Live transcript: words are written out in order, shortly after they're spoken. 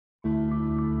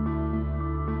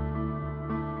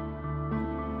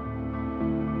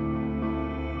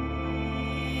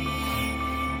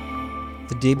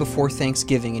The day before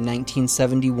Thanksgiving in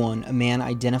 1971, a man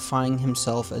identifying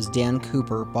himself as Dan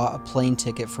Cooper bought a plane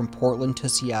ticket from Portland to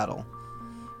Seattle.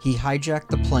 He hijacked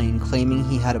the plane, claiming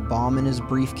he had a bomb in his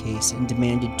briefcase, and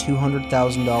demanded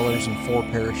 $200,000 and 4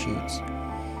 parachutes.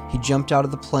 He jumped out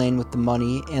of the plane with the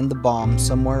money and the bomb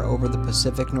somewhere over the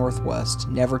Pacific Northwest,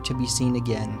 never to be seen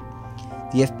again.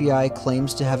 The FBI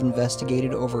claims to have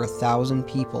investigated over 1,000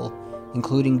 people,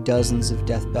 including dozens of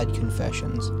deathbed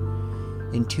confessions.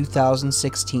 In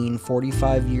 2016,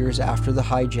 45 years after the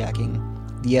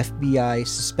hijacking, the FBI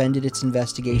suspended its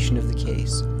investigation of the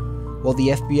case. While the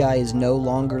FBI is no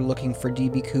longer looking for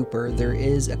D.B. Cooper, there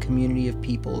is a community of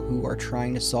people who are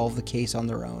trying to solve the case on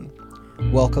their own.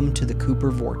 Welcome to the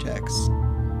Cooper Vortex.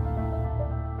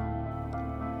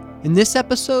 In this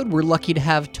episode, we're lucky to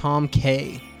have Tom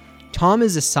Kaye. Tom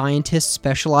is a scientist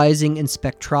specializing in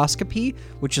spectroscopy,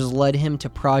 which has led him to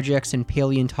projects in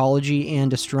paleontology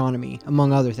and astronomy,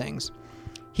 among other things.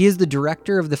 He is the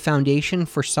director of the Foundation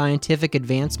for Scientific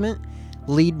Advancement,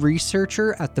 lead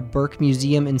researcher at the Burke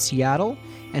Museum in Seattle,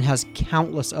 and has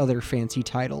countless other fancy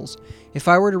titles. If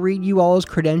I were to read you all his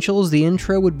credentials, the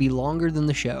intro would be longer than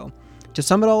the show. To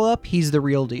sum it all up, he's the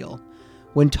real deal.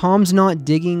 When Tom's not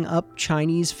digging up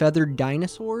Chinese feathered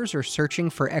dinosaurs or searching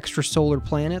for extrasolar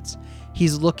planets,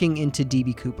 he's looking into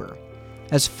D.B. Cooper.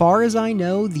 As far as I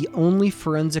know, the only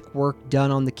forensic work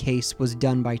done on the case was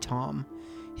done by Tom.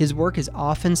 His work is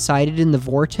often cited in the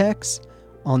Vortex,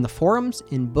 on the forums,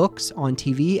 in books, on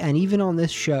TV, and even on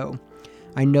this show.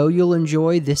 I know you'll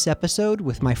enjoy this episode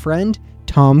with my friend,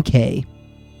 Tom Kaye.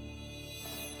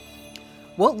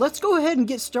 Well, let's go ahead and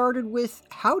get started with,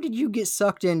 how did you get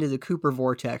sucked into the Cooper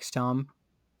Vortex, Tom?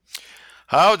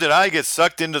 How did I get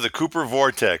sucked into the Cooper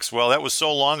Vortex? Well, that was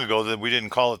so long ago that we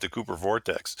didn't call it the Cooper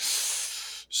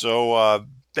Vortex. So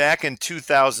back in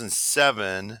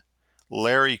 2007,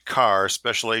 Larry Carr,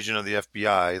 special agent of the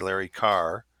FBI, Larry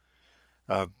Carr,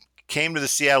 came to the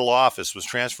Seattle office, was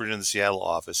transferred into the Seattle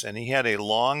office, and he had a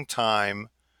long time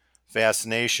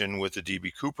fascination with the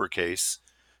D.B. Cooper case.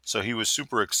 So he was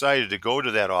super excited to go to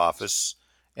that office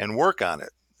and work on it.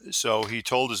 So he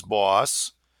told his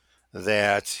boss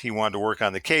that he wanted to work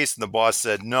on the case, and the boss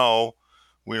said, no,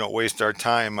 we don't waste our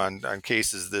time on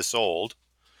cases this old.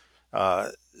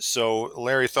 So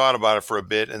Larry thought about it for a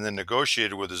bit and then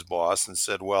negotiated with his boss and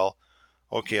said, well,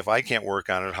 okay, if I can't work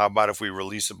on it, how about if we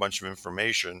release a bunch of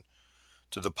information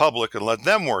to the public and let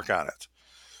them work on it?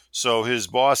 So his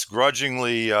boss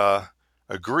grudgingly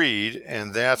agreed,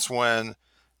 and that's when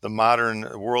the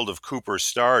modern world of Cooper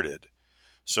started.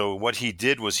 So what he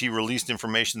did was he released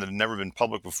information that had never been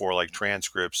public before, like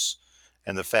transcripts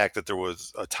and the fact that there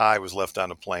was a tie was left on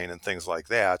a plane and things like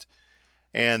that.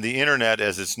 And the internet,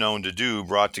 as it's known to do,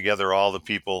 brought together all the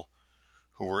people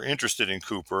who were interested in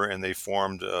Cooper, and they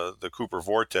formed the Cooper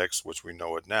Vortex, which we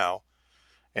know it now.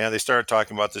 And they started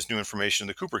talking about this new information in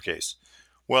the Cooper case.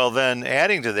 Well, then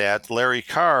adding to that, Larry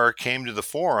Carr came to the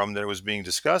forum that it was being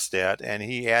discussed at, and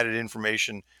he added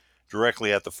information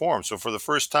directly at the forum. So for the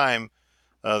first time,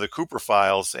 the Cooper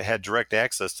files had direct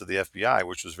access to the FBI,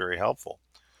 which was very helpful.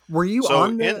 Were you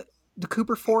on the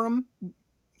Cooper forum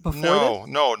before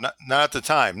No, not at the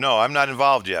time. No, I'm not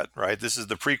involved yet, right? This is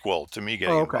the prequel to me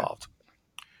getting involved.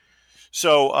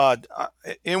 So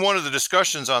in one of the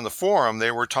discussions on the forum,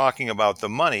 they were talking about the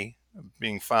money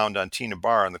being found on Tina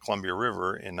Bar on the Columbia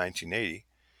River in 1980.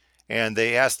 And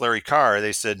they asked Larry Carr,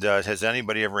 they said, has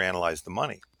anybody ever analyzed the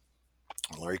money?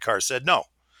 Larry Carr said no.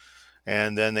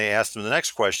 And then they asked him the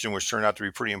next question, which turned out to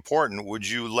be pretty important. Would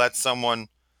you let someone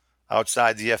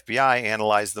outside the FBI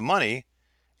analyze the money?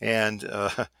 And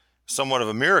somewhat of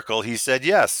a miracle, he said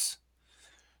yes.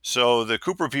 So the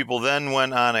Cooper people then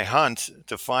went on a hunt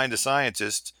to find a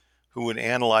scientist who would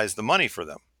analyze the money for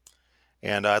them.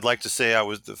 And I'd like to say I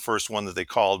was the first one that they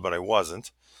called, but I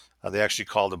wasn't. They actually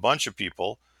called a bunch of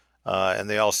people, and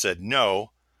they all said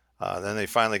no. Then they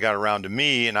finally got around to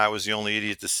me, and I was the only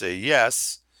idiot to say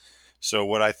yes. So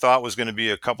what I thought was going to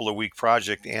be a couple of week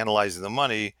project analyzing the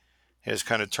money has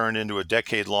kind of turned into a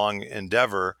decade-long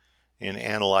endeavor in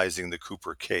analyzing the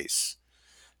Cooper case.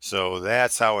 So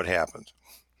that's how it happened.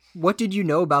 What did you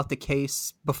know about the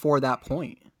case before that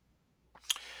point?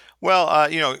 Well,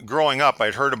 growing up,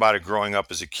 I'd heard about it growing up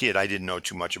as a kid. I didn't know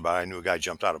too much about it. I knew a guy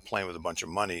jumped out of a plane with a bunch of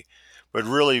money. But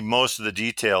really, most of the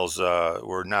details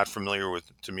were not familiar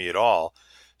to me at all.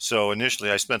 So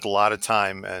initially, I spent a lot of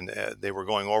time, and they were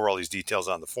going over all these details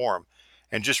on the forum.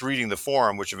 And just reading the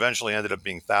forum, which eventually ended up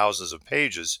being thousands of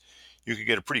pages, you could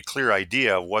get a pretty clear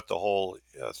idea of what the whole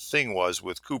thing was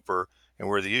with Cooper and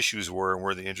where the issues were and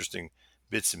where the interesting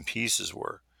bits and pieces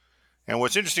were. And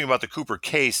what's interesting about the Cooper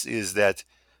case is that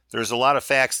there's a lot of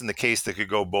facts in the case that could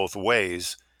go both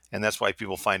ways, and that's why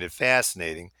people find it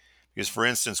fascinating. Because, for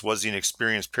instance, was he an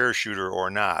experienced parachuter or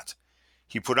not?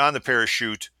 He put on the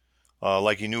parachute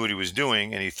like he knew what he was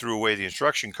doing, and he threw away the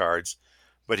instruction cards,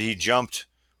 but he jumped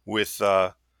with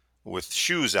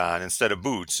shoes on instead of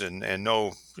boots, and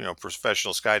no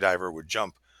professional skydiver would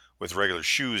jump with regular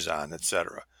shoes on,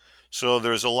 etc. So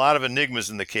there's a lot of enigmas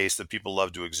in the case that people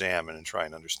love to examine and try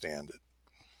and understand it.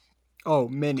 Oh,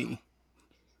 many.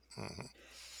 Mhm.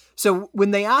 So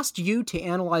when they asked you to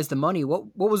analyze the money,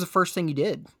 what was the first thing you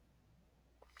did?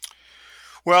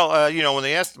 Well, when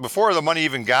they asked before the money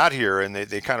even got here, and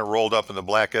they kind of rolled up in the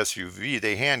black SUV,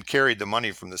 they hand carried the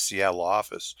money from the Seattle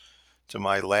office to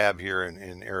my lab here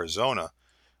in Arizona.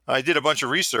 I did a bunch of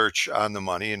research on the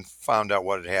money and found out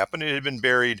what had happened. It had been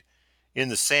buried in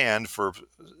the sand for,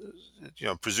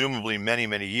 presumably many,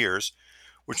 many years,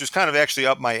 which was kind of actually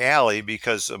up my alley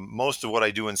because most of what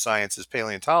I do in science is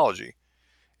paleontology.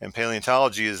 And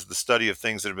paleontology is the study of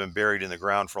things that have been buried in the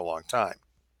ground for a long time.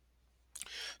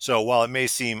 So while it may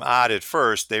seem odd at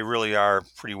first, they really are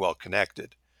pretty well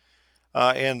connected.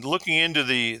 And looking into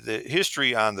the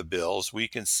history on the bills, we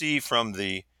can see from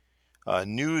the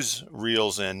news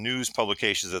reels and news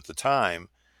publications at the time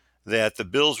that the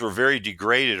bills were very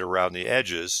degraded around the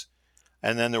edges,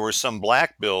 and then there were some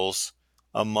black bills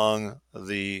among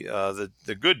the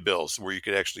good bills where you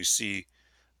could actually see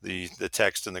the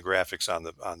text and the graphics on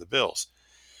the bills.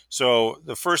 So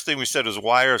the first thing we said was,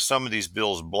 why are some of these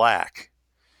bills black?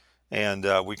 And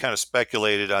we kind of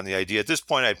speculated on the idea. At this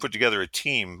point, I put together a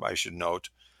team, I should note,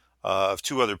 of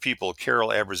two other people, Carol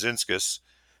Abrazinskis,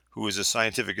 who was a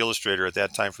scientific illustrator at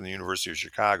that time from the University of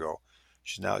Chicago.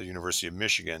 She's now at the University of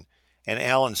Michigan. And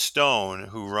Alan Stone,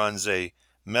 who runs a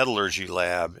metallurgy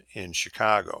lab in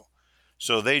Chicago.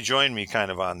 So they joined me kind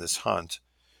of on this hunt.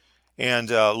 And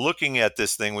looking at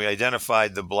this thing, we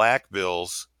identified the black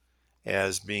bills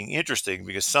as being interesting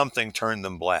because something turned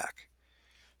them black.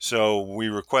 So we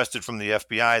requested from the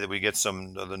FBI that we get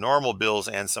some of the normal bills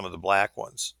and some of the black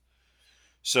ones.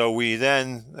 So we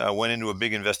then went into a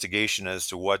big investigation as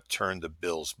to what turned the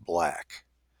bills black.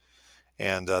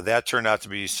 And that turned out to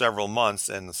be several months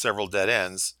and several dead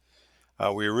ends.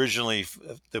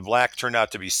 The black turned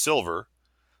out to be silver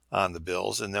on the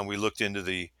bills. And then we looked into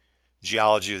the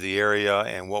geology of the area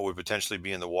and what would potentially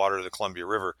be in the water of the Columbia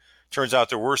River. Turns out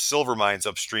there were silver mines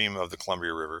upstream of the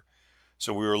Columbia River.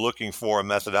 So we were looking for a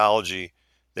methodology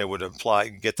that would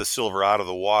get the silver out of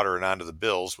the water and onto the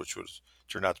bills, which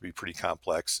turned out to be pretty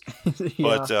complex. Yeah.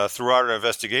 But throughout our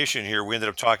investigation here, we ended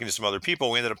up talking to some other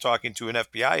people. We ended up talking to an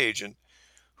FBI agent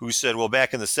who said, well,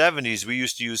 back in the 70s, we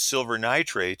used to use silver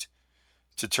nitrate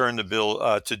to turn the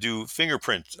bill, to do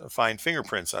find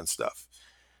fingerprints on stuff.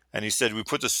 And he said, we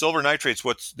put the silver nitrates,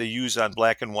 what they use on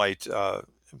black and white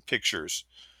pictures.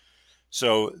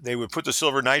 So they would put the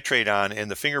silver nitrate on and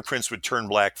the fingerprints would turn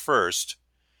black first,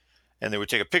 and they would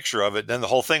take a picture of it. Then the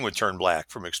whole thing would turn black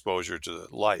from exposure to the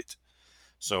light.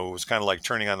 So it was kind of like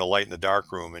turning on the light in the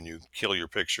dark room and you kill your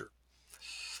picture.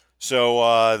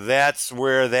 So that's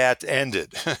where that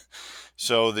ended.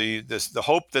 So the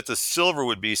hope that the silver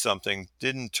would be something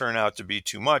didn't turn out to be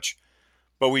too much.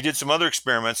 But we did some other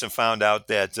experiments and found out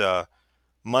that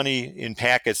money in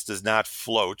packets does not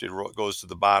float. It goes to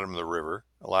the bottom of the river.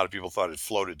 A lot of people thought it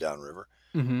floated downriver.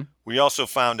 Mm-hmm. We also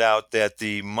found out that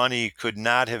the money could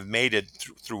not have made it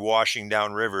through washing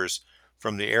down rivers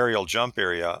from the aerial jump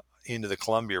area into the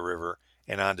Columbia River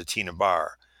and onto Tina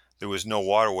Bar. There was no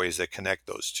waterways that connect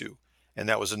those two. And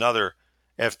that was another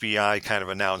FBI kind of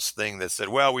announced thing that said,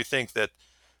 well, we think that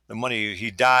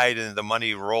he died and the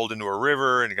money rolled into a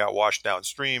river and it got washed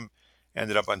downstream,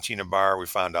 ended up on Tina Bar. We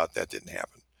found out that didn't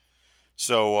happen.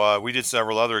 So we did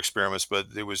several other experiments, but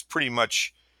it was pretty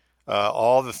much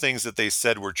all the things that they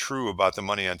said were true about the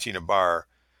money on Tina Bar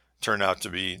turned out to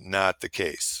be not the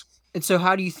case. And so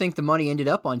how do you think the money ended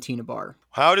up on Tina Bar?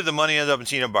 How did the money end up in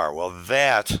Tina Bar? Well,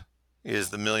 that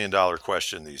is the million-dollar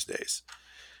question these days.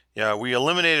 Yeah, we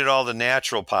eliminated all the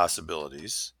natural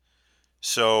possibilities,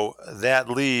 so that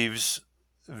leaves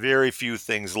very few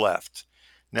things left.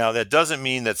 Now, that doesn't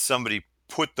mean that somebody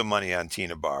put the money on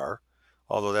Tina Bar,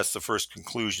 although that's the first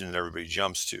conclusion that everybody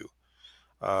jumps to.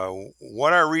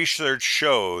 What our research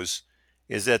shows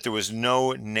is that there was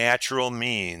no natural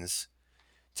means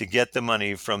to get the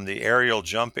money from the aerial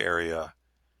jump area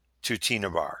to Tina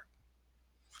Bar.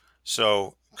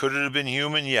 So could it have been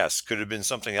human? Yes. Could it have been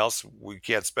something else we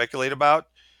can't speculate about?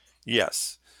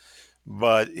 Yes.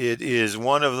 But it is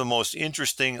one of the most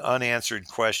interesting unanswered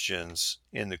questions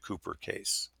in the Cooper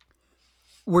case.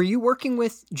 Were you working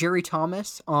with Jerry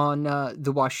Thomas on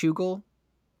the Washougal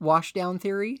washdown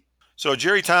theory? So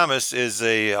Jerry Thomas is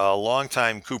a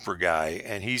longtime Cooper guy,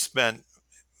 and he spent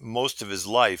most of his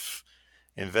life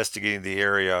investigating the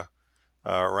area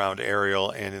around Ariel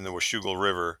and in the Washougal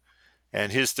River.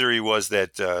 And his theory was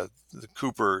that the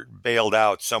Cooper bailed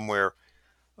out somewhere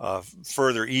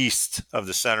further east of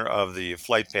the center of the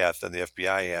flight path than the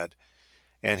FBI had.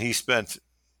 And he spent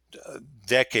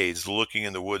decades looking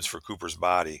in the woods for Cooper's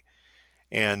body.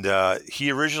 And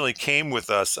he originally came with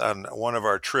us on one of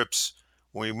our trips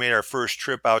when we made our first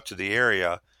trip out to the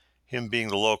area. Him being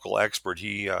the local expert,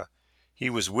 he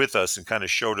was with us and kind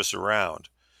of showed us around.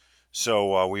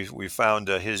 So we found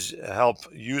his help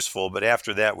useful, but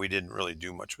after that, we didn't really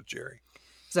do much with Jerry.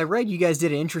 Because I read you guys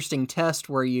did an interesting test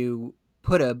where you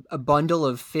put a bundle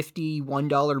of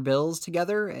 $51 bills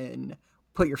together and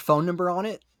put your phone number on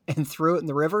it and threw it in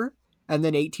the river. And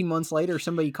then 18 months later,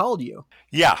 somebody called you.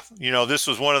 Yeah, this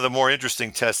was one of the more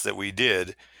interesting tests that we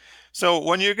did. So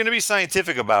when you're going to be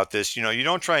scientific about this, you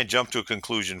don't try and jump to a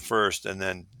conclusion first and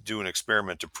then do an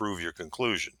experiment to prove your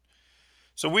conclusion.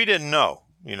 So we didn't know.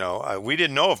 We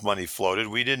didn't know if money floated.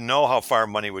 We didn't know how far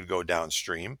money would go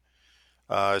downstream.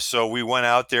 So we went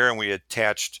out there and we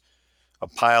attached a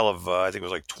pile of, I think it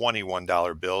was like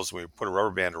 $21 bills. We put a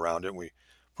rubber band around it and we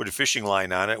put a fishing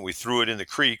line on it and we threw it in the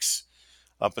creeks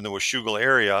up in the Washougal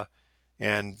area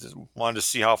and wanted to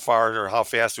see how far or how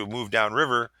fast it would move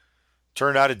downriver.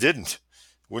 Turned out it didn't.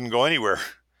 Wouldn't go anywhere.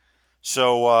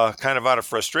 So kind of out of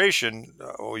frustration,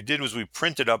 what we did was we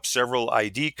printed up several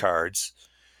ID cards,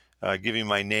 giving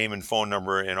my name and phone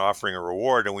number and offering a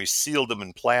reward, and we sealed them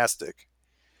in plastic.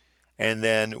 And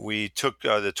then we took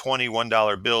the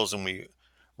 $21 bills and we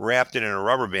wrapped it in a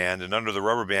rubber band, and under the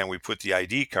rubber band we put the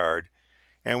ID card,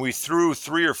 and we threw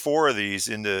 3 or 4 of these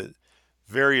into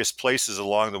various places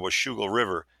along the Washougal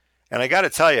River. And I got to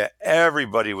tell you,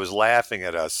 everybody was laughing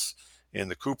at us in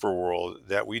the Cooper world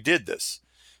that we did this,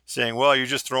 saying, well, you're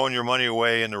just throwing your money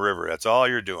away in the river. That's all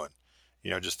you're doing,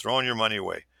 just throwing your money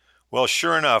away. Well,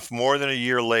 sure enough, more than a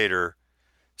year later,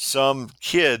 some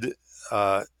kid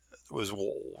was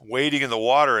wading in the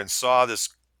water and saw this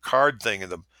card thing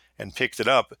and picked it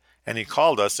up, and he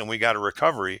called us, and we got a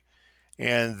recovery.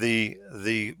 And the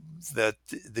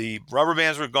rubber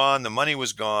bands were gone, the money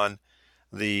was gone,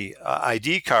 the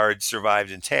ID card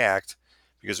survived intact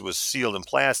because it was sealed in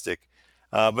plastic,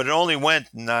 but it only went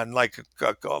not like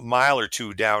a mile or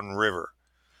two downriver.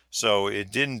 So it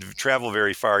didn't travel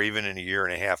very far, even in a year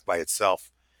and a half by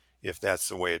itself, if that's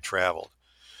the way it traveled.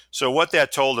 So what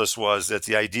that told us was that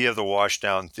the idea of the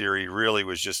washdown theory really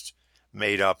was just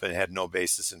made up and had no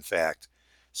basis in fact.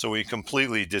 So we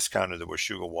completely discounted the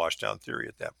Washougal washdown theory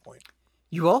at that point.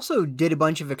 You also did a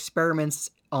bunch of experiments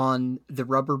on the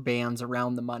rubber bands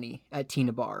around the money at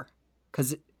Tina Bar.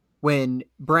 Because when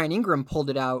Brian Ingram pulled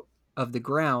it out of the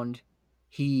ground,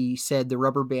 he said the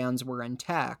rubber bands were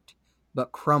intact,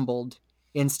 but crumbled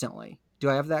instantly. Do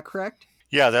I have that correct?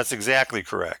 Yeah, that's exactly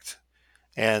correct.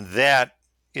 And that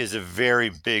is a very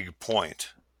big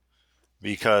point,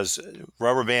 because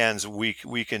rubber bands, we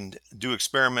can do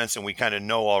experiments and we kind of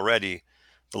know already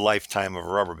the lifetime of a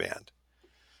rubber band.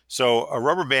 So a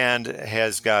rubber band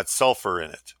has got sulfur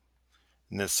in it,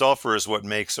 and the sulfur is what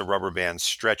makes a rubber band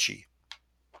stretchy.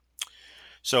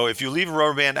 So if you leave a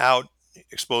rubber band out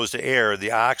exposed to air,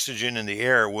 the oxygen in the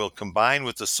air will combine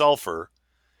with the sulfur,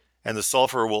 and the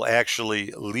sulfur will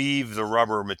actually leave the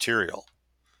rubber material.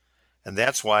 And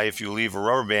that's why if you leave a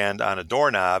rubber band on a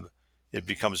doorknob, it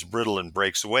becomes brittle and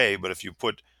breaks away. But if you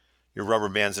put your rubber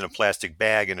bands in a plastic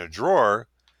bag in a drawer,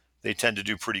 they tend to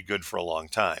do pretty good for a long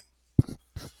time.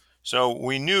 So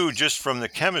we knew just from the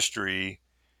chemistry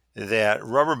that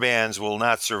rubber bands will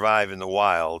not survive in the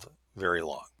wild very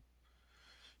long.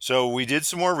 So we did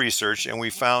some more research and we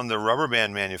found the rubber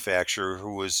band manufacturer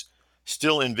who was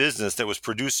still in business that was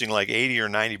producing like 80 or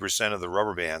 90% of the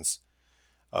rubber bands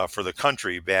for the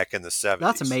country back in the 70s.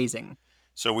 That's amazing.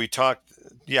 So we talked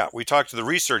to the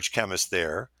research chemist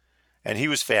there, and he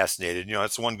was fascinated.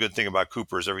 That's one good thing about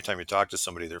Coopers. Every time you talk to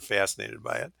somebody, they're fascinated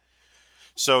by it.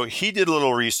 So he did a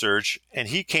little research, and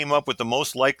he came up with the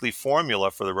most likely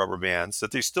formula for the rubber bands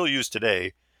that they still use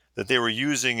today, that they were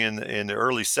using in the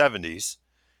early 70s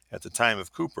at the time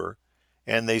of Cooper.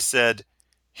 And they said,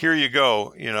 here you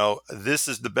go, this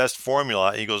is the best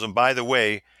formula. And he goes, and by the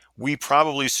way, we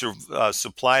probably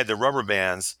supplied the rubber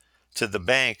bands to the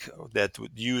bank that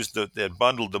that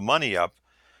bundled the money up,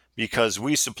 because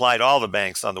we supplied all the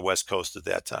banks on the West Coast at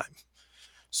that time.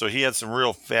 So he had some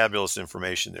real fabulous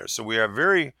information there. So we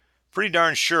are pretty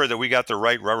darn sure that we got the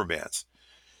right rubber bands.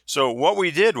 So what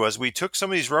we did was we took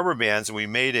some of these rubber bands and we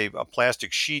made a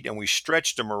plastic sheet and we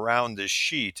stretched them around this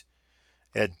sheet.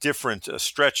 at different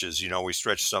stretches. We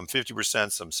stretched some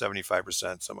 50%, some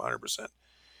 75%, some 100%.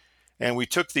 And we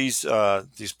took these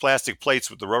plastic plates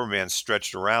with the rubber bands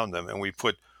stretched around them, and we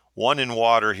put one in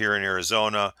water here in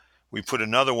Arizona. We put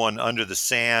another one under the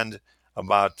sand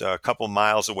about a couple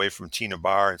miles away from Tina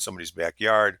Bar in somebody's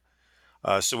backyard.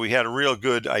 So we had a real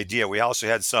good idea. We also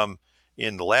had some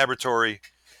in the laboratory,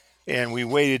 and we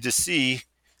waited to see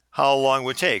how long it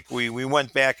would take. We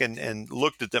went back and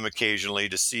looked at them occasionally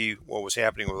to see what was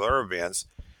happening with rubber bands.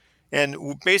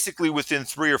 And basically within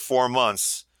 3 or 4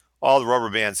 months, all the rubber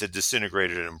bands had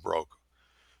disintegrated and broke.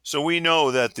 So we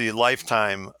know that the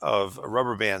lifetime of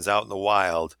rubber bands out in the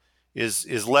wild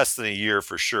is less than a year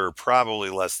for sure, probably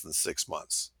less than 6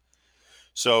 months.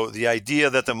 So the idea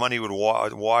that the money would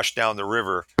wash down the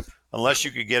river, unless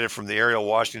you could get it from the Ariel,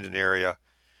 Washington area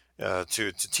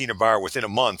to Tina Bar within a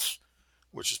month,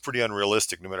 which is pretty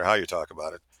unrealistic no matter how you talk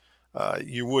about it,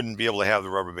 you wouldn't be able to have the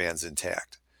rubber bands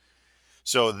intact.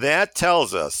 So that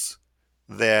tells us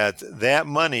that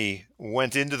money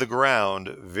went into the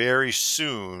ground very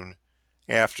soon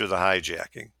after the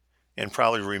hijacking and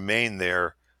probably remained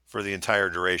there for the entire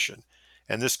duration.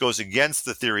 And this goes against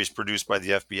the theories produced by the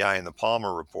FBI in the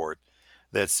Palmer report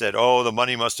that said, oh, the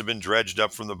money must have been dredged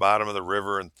up from the bottom of the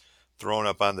river and thrown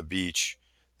up on the beach.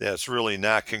 That's really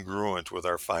not congruent with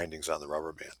our findings on the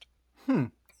rubber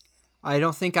band. I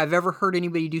don't think I've ever heard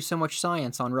anybody do so much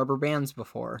science on rubber bands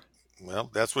before.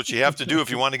 Well, that's what you have to do if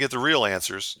you want to get the real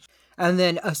answers. And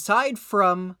then aside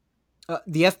from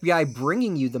the FBI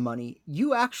bringing you the money,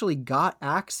 you actually got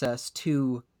access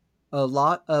to a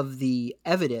lot of the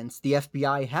evidence the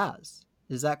FBI has.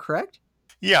 Is that correct?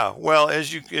 Yeah, well,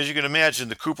 as you can imagine,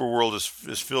 the Cooper world is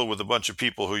filled with a bunch of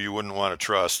people who you wouldn't want to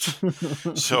trust.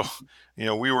 So,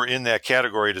 we were in that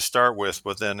category to start with,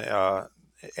 but then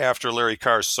after Larry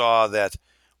Carr saw that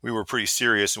we were pretty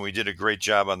serious and we did a great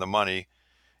job on the money,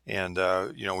 and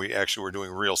we actually were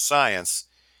doing real science,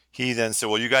 he then said,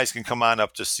 well, you guys can come on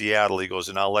up to Seattle. He goes,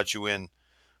 and I'll let you in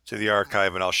to the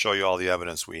archive and I'll show you all the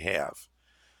evidence we have.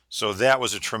 So that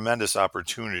was a tremendous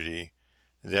opportunity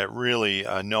that really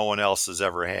no one else has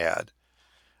ever had.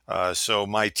 So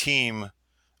my team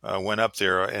went up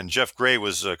there, and Jeff Gray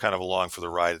was kind of along for the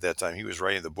ride at that time. He was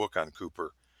writing the book on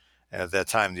Cooper. And at that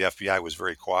time, the FBI was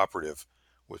very cooperative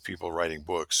with people writing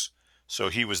books. So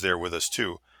he was there with us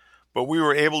too. But we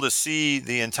were able to see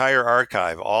the entire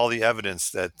archive, all the evidence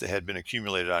that had been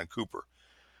accumulated on Cooper.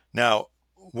 Now,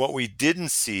 what we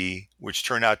didn't see, which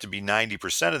turned out to be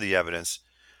 90% of the evidence,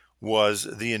 was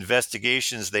the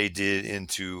investigations they did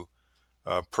into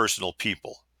personal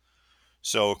people.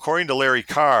 So according to Larry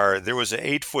Carr, there was an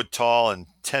 8-foot tall and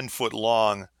 10-foot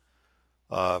long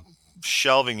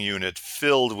shelving unit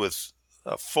filled with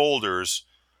folders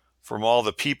from all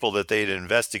the people that they'd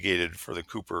investigated for the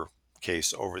Cooper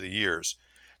case over the years.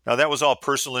 Now, that was all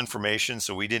personal information,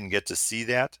 so we didn't get to see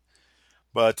that.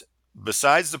 But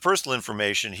besides the personal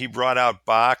information, he brought out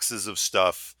boxes of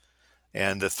stuff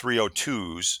and the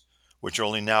 302s, which are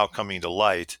only now coming to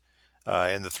light.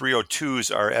 And the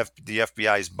 302s are the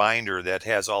FBI's binder that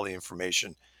has all the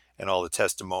information and all the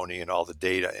testimony and all the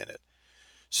data in it.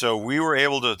 So we were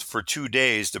able to, for 2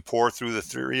 days, to pour through the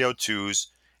 302s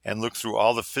and look through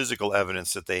all the physical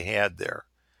evidence that they had there.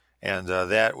 And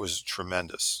that was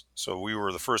tremendous. So we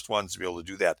were the first ones to be able to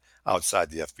do that outside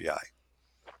the FBI.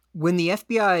 When the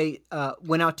FBI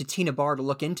went out to Tina Bar to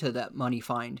look into that money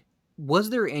find, was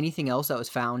there anything else that was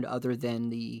found other than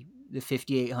the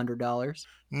 $5,800?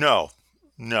 No.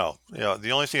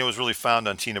 The only thing that was really found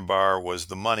on Tina Bar was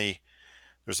the money.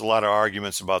 There's a lot of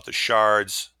arguments about the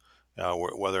shards,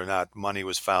 whether or not money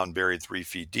was found buried 3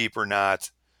 feet deep or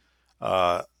not.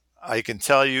 I can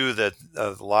tell you that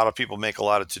a lot of people make a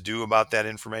lot of to-do about that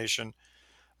information,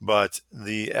 but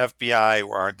the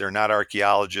FBI, they're not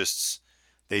archaeologists.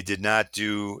 They did not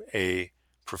do a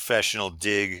professional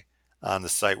dig on the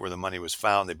site where the money was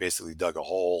found. They basically dug a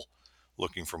hole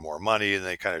looking for more money,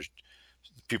 and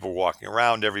people walking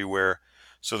around everywhere.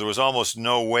 So there was almost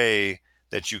no way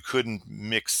that you couldn't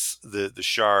mix the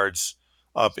shards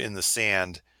up in the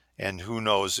sand, and who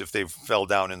knows if they fell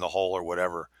down in the hole or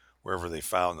whatever, wherever they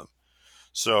found them.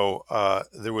 So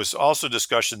there was also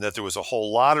discussion that there was a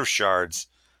whole lot of shards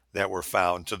that were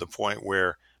found to the point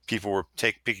where people were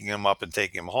picking them up and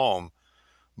taking them home.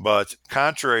 But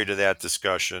contrary to that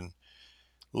discussion,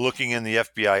 looking in the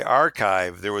FBI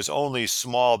archive, there was only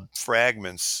small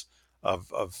fragments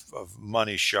of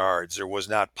money shards. There was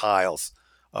not piles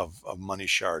of money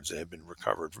shards that had been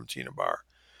recovered from Tina Bar.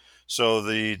 So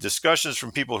the discussions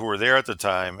from people who were there at the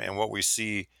time and what we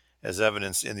see as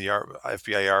evidence in the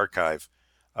FBI archive,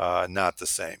 not the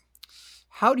same.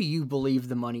 How do you believe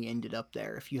the money ended up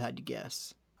there, if you had to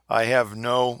guess? I have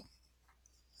no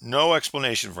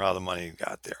explanation for how the money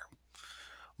got there.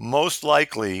 Most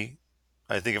likely,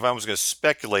 I think if I was going to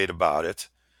speculate about it,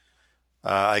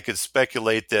 I could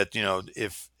speculate that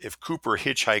if Cooper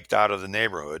hitchhiked out of the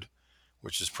neighborhood,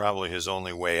 which is probably his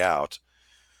only way out,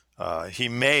 he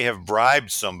may have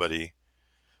bribed somebody,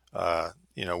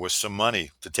 with some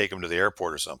money to take him to the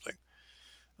airport or something.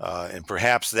 And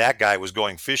perhaps that guy was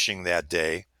going fishing that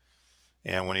day,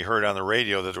 and when he heard on the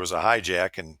radio that there was a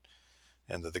hijack and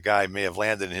that the guy may have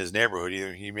landed in his neighborhood,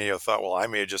 he may have thought, well, I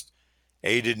may have just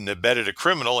aided and abetted a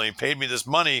criminal, and he paid me this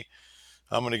money.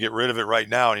 I'm going to get rid of it right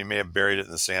now, and he may have buried it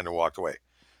in the sand and walked away.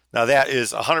 Now, that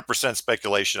is 100%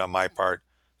 speculation on my part.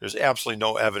 There's absolutely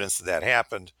no evidence that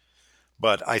happened.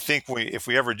 But I think if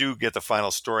we ever do get the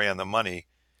final story on the money,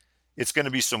 it's going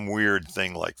to be some weird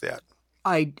thing like that.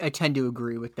 I tend to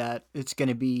agree with that. It's going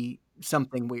to be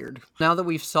something weird. Now that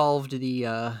we've solved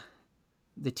the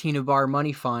Tina Bar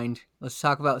money find, let's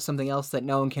talk about something else that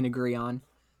no one can agree on: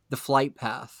 the flight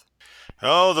path.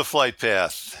 Oh, the flight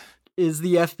path. Is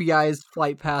the FBI's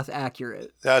flight path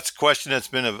accurate? That's a question that's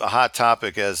been a hot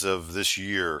topic as of this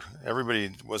year.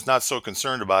 Everybody was not so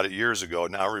concerned about it years ago.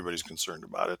 Now everybody's concerned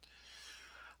about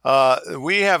it.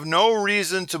 We have no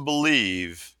reason to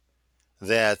believe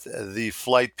that the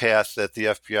flight path that the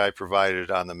FBI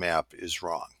provided on the map is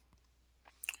wrong.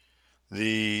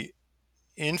 The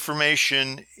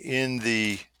information in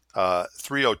the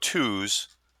 302s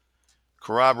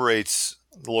corroborates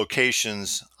the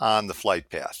locations on the flight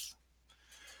path.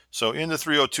 So in the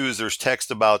 302s, there's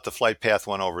text about the flight path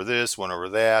went over this, went over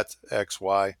that, X,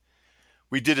 Y.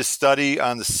 We did a study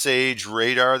on the SAGE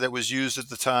radar that was used at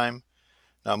the time.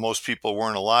 Now, most people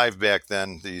weren't alive back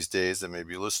then these days that may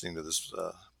be listening to this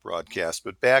broadcast.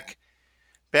 But back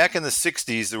in the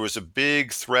 60s, there was a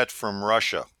big threat from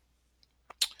Russia.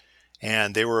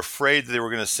 And they were afraid that they were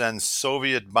going to send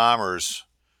Soviet bombers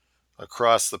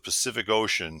across the Pacific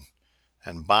Ocean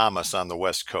and bomb us on the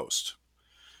West Coast.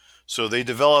 So they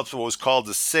developed what was called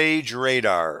the SAGE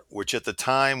radar, which at the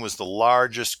time was the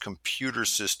largest computer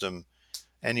system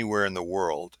anywhere in the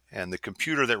world. And the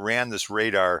computer that ran this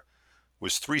radar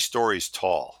was 3 stories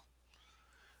tall.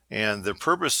 And the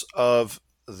purpose of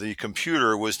the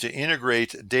computer was to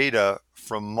integrate data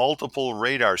from multiple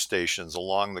radar stations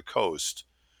along the coast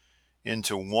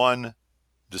into one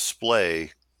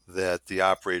display that the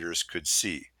operators could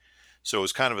see. So it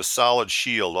was kind of a solid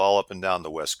shield all up and down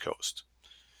the West Coast.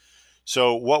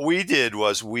 So what we did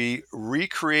was we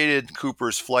recreated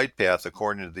Cooper's flight path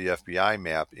according to the FBI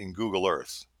map in Google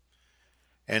Earth.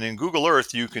 And in Google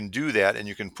Earth, you can do that, and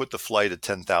you can put the flight at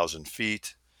 10,000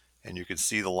 feet, and you can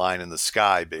see the line in the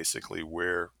sky, basically,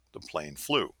 where the plane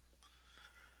flew.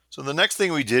 So the next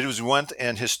thing we did was we went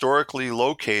and historically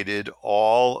located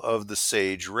all of the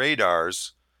SAGE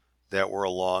radars that were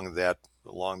along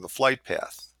the flight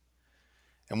path.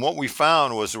 And what we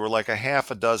found was there were like a half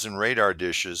a dozen radar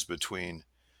dishes between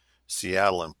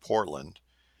Seattle and Portland.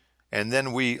 And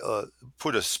then we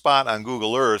put a spot on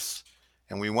Google Earth,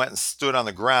 and we went and stood on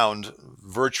the ground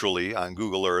virtually on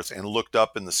Google Earth and looked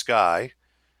up in the sky,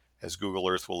 as Google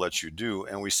Earth will let you do.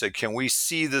 And we said, can we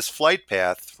see this flight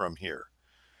path from here?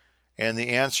 And the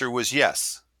answer was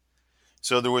yes.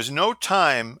 So there was no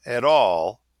time at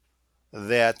all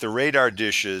that the radar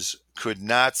dishes could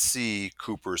not see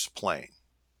Cooper's plane.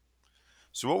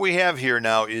 So what we have here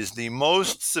now is the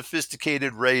most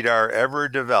sophisticated radar ever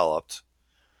developed,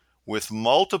 with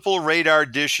multiple radar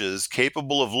dishes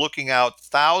capable of looking out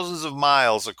thousands of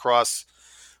miles across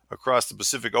the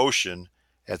Pacific Ocean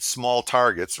at small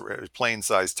targets,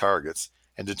 plane-sized targets,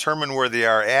 and determine where they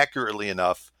are accurately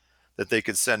enough that they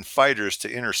could send fighters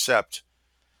to intercept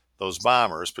those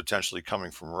bombers potentially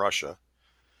coming from Russia.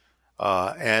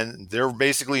 And they're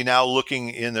basically now looking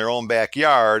in their own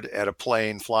backyard at a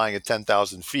plane flying at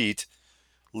 10,000 feet,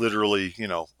 literally,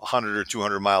 100 or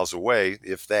 200 miles away,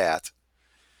 if that.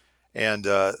 And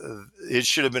it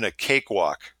should have been a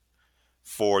cakewalk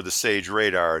for the SAGE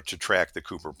radar to track the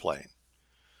Cooper plane.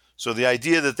 So the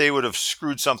idea that they would have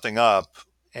screwed something up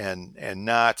and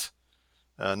not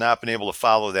been able to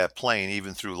follow that plane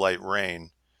even through light rain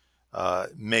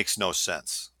makes no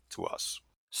sense to us.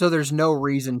 So there's no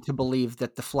reason to believe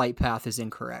that the flight path is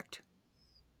incorrect?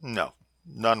 No,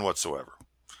 none whatsoever.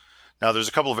 Now, there's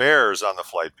a couple of errors on the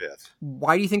flight path.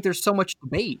 Why do you think there's so much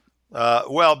debate?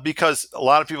 Well, because a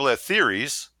lot of people have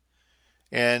theories,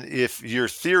 and if your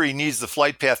theory needs the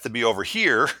flight path to be over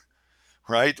here,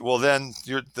 right? Well, then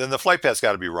the flight path's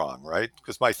got to be wrong, right?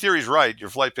 Because my theory's right, your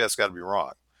flight path's got to be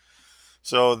wrong.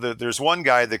 So there's one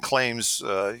guy that claims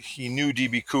he knew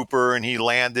D.B. Cooper and he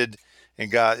landed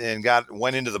and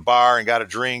went into the bar and got a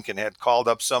drink and had called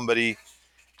up somebody.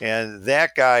 And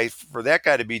for that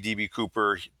guy to be DB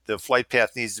Cooper, the flight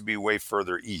path needs to be way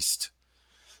further east.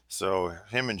 So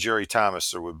him and Jerry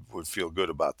Thomas would feel good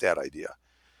about that idea.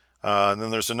 And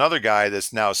then there's another guy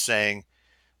that's now saying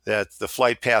that the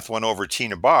flight path went over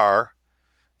Tina Bar,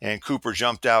 and Cooper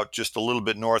jumped out just a little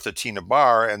bit north of Tina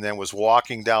Bar and then was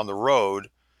walking down the road.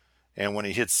 And when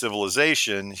he hit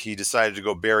civilization, he decided to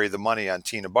go bury the money on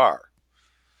Tina Bar.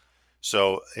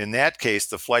 So in that case,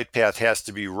 the flight path has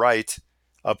to be right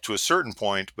up to a certain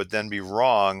point, but then be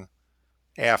wrong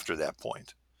after that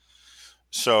point.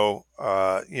 So,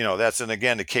 that's, and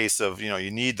again, a case of,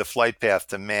 you need the flight path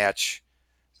to match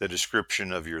the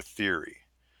description of your theory.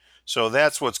 So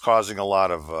that's what's causing a lot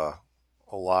of,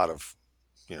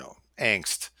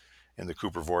 angst in the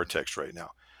Cooper vortex right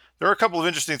now. There are a couple of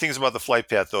interesting things about the flight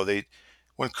path, though.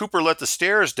 When Cooper let the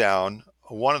stairs down,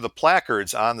 one of the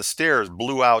placards on the stairs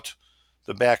blew out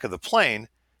the back of the plane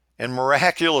and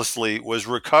miraculously was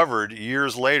recovered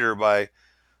years later by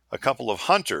a couple of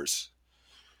hunters.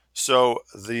 So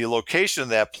the location of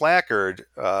that placard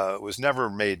was never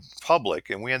made public,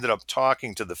 and we ended up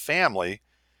talking to the family,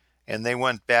 and they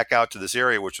went back out to this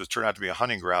area, which was turned out to be a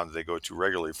hunting ground that they go to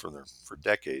regularly for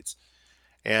decades.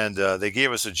 And they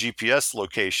gave us a GPS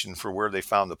location for where they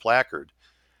found the placard,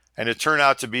 and it turned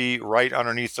out to be right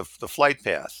underneath the flight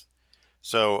path.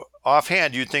 So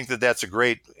offhand, you'd think that that's a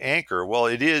great anchor. Well,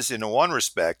 it is in one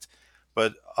respect,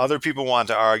 but other people want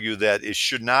to argue that it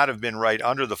should not have been right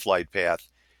under the flight path.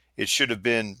 It should have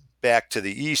been back to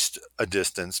the east a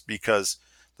distance, because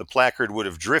the placard would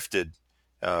have drifted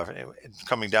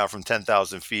coming down from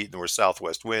 10,000 feet, and there were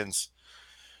southwest winds.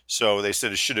 So they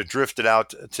said it should have drifted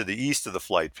out to the east of the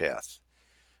flight path.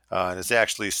 And it's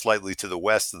actually slightly to the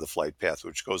west of the flight path,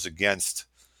 which goes against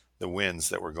the winds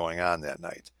that were going on that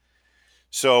night.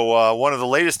 So one of the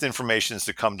latest informations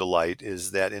to come to light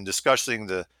is that in discussing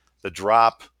the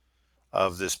drop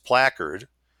of this placard,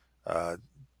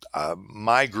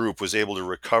 my group was able to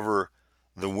recover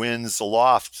the winds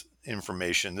aloft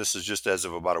information. This is just as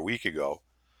of about a week ago,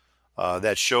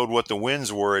 that showed what the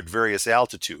winds were at various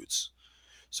altitudes.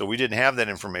 So we didn't have that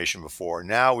information before.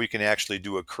 Now we can actually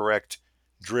do a correct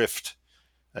drift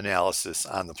analysis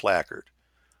on the placard.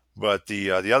 But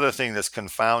the other thing that's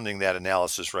confounding that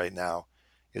analysis right now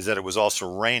is that it was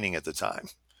also raining at the time.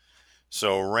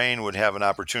 So rain would have an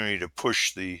opportunity to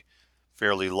push the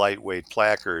fairly lightweight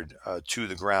placard to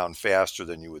the ground faster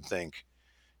than you would think.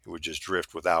 It would just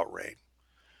drift without rain.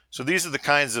 So these are the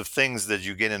kinds of things that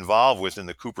you get involved with in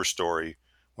the Cooper story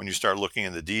when you start looking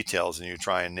in the details and you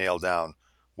try and nail down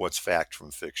what's fact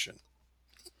from fiction.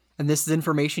 And this is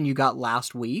information you got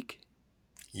last week?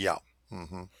 Yeah.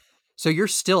 Mm-hmm. So you're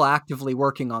still actively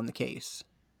working on the case?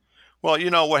 Well,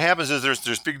 what happens is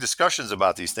there's big discussions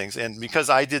about these things, and because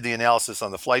I did the analysis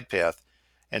on the flight path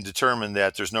and determined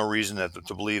that there's no reason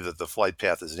to believe that the flight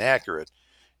path is inaccurate,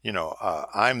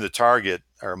 I'm the target,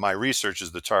 or my research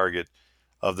is the target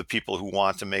of the people who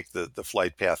want to make the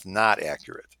flight path not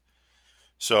accurate.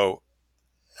 So,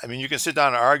 I mean, you can sit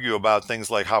down and argue about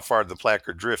things like how far the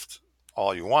placard drift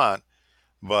all you want,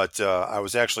 but I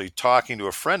was actually talking to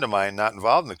a friend of mine not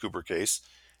involved in the Cooper case,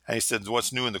 and he said,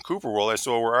 "What's new in the Cooper world?" I said,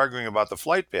 "Well, we're arguing about the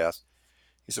flight path."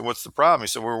 He said, "What's the problem?" He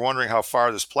said, "We're wondering how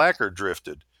far this placard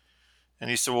drifted." And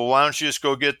he said, "Well, why don't you just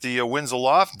go get the winds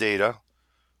aloft data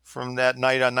from that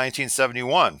night on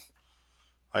 1971?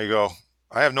 I go,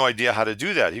 "I have no idea how to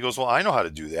do that." He goes, "Well, I know how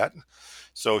to do that."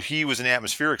 So he was an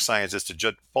atmospheric scientist at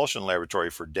Jet Propulsion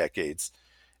Laboratory for decades.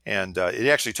 And it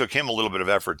actually took him a little bit of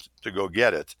effort to go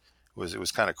get it. It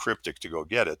was kind of cryptic to go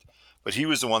get it. But he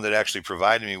was the one that actually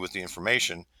provided me with the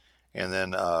information. And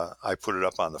then I put it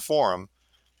up on the forum,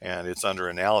 and it's under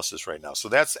analysis right now. So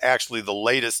that's actually the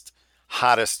latest,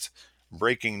 hottest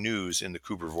breaking news in the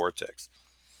Cooper vortex.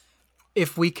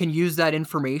 If we can use that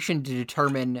information to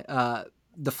determine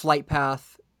the flight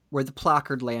path, where the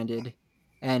placard landed,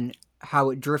 and how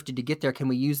it drifted to get there, can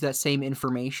we use that same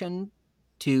information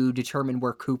to determine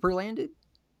where Cooper landed?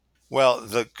 Well,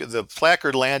 the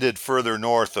placard landed further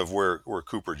north of where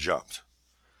Cooper jumped.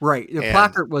 Right. The And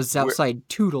placard was outside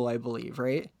Tootle, I believe,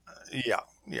 right? yeah.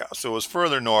 So it was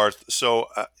further north. So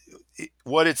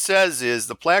what it says is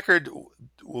the placard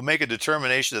will make a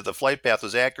determination that the flight path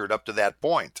was accurate up to that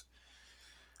point.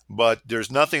 But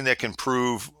there's nothing that can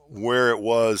prove where it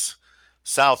was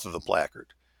south of the placard.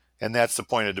 And that's the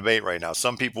point of debate right now.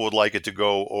 Some people would like it to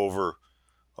go over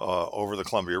the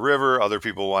Columbia River. Other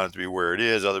people want it to be where it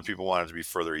is. Other people want it to be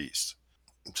further east.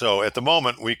 So at the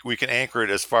moment, we can anchor it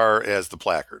as far as the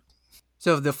placard.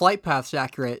 So if the flight path's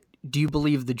accurate, do you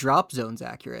believe the drop zone's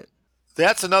accurate?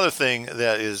 That's another thing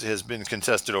that has been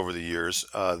contested over the years.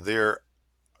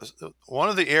 One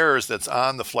of the errors that's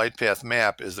on the flight path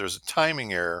map is there's a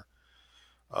timing error.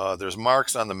 There's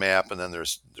marks on the map, and then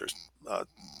there's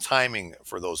timing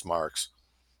for those marks,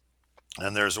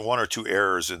 and there's one or two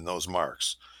errors in those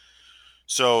marks.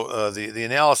 So the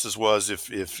analysis was if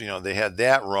they had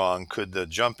that wrong, could the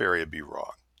jump area be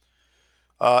wrong?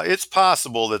 It's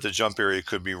possible that the jump area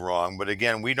could be wrong, but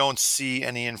again, we don't see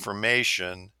any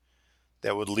information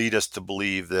that would lead us to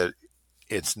believe that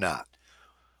it's not.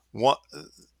 One,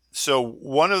 so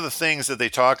one of the things that they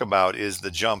talk about is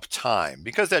the jump time,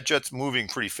 because that jet's moving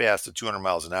pretty fast at 200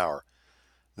 miles an hour.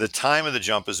 The time of the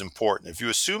jump is important. If you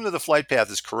assume that the flight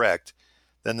path is correct,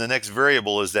 then the next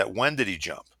variable is that when did he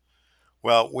jump?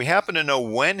 Well, we happen to know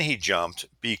when he jumped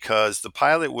because the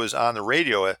pilot was on the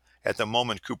radio at the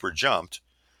moment Cooper jumped.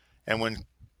 And when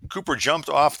Cooper jumped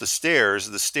off the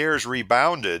stairs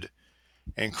rebounded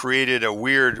and created a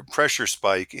weird pressure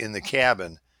spike in the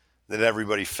cabin that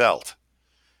everybody felt.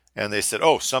 And they said,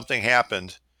 oh, something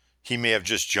happened. He may have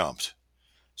just jumped.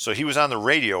 So he was on the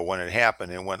radio when it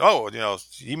happened and went, oh,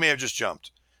 he may have just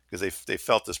jumped because they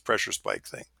felt this pressure spike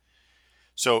thing.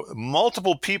 So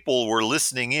multiple people were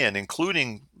listening in,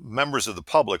 including members of the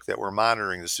public that were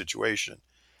monitoring the situation.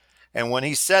 And when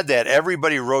he said that,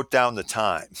 everybody wrote down the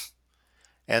time.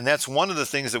 And that's one of the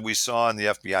things that we saw in the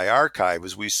FBI archive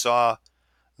is we saw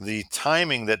the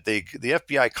timing that the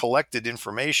FBI collected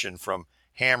information from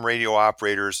ham radio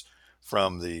operators,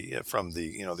 from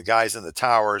the guys in the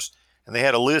towers, and they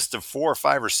had a list of 4 or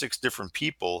 5 or 6 different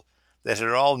people that had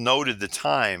all noted the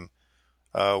time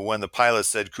when the pilot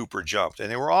said Cooper jumped, and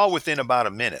they were all within about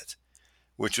a minute,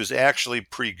 which was actually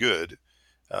pretty good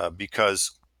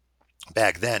because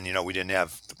back then, we didn't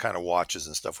have the kind of watches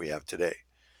and stuff we have today.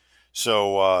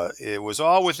 So it was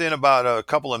all within about a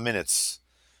couple of minutes,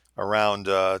 around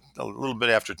a little bit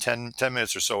after 10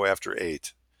 minutes or so after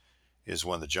 8 is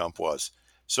when the jump was.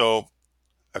 So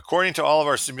according to all of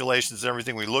our simulations and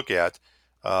everything we look at,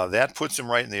 that puts him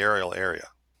right in the aerial area.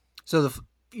 So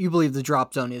you believe the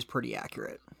drop zone is pretty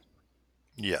accurate?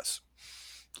 Yes.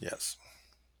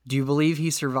 Do you believe he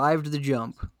survived the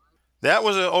jump? That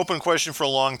was an open question for a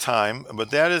long time, but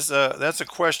that's a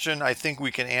question I think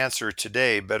we can answer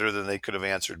today better than they could have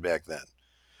answered back then.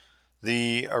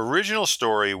 The original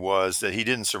story was that he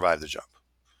didn't survive the jump.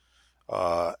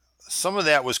 Some of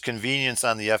that was convenience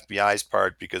on the FBI's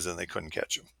part because then they couldn't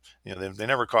catch him. They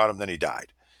never caught him, then he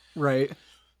died. Right.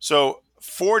 So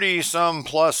 40 some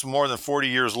plus, more than 40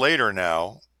 years later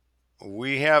now,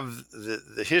 we have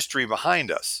the history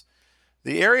behind us.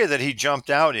 The area that he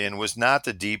jumped out in was not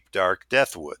the deep, dark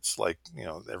death woods like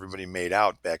everybody made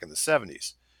out back in the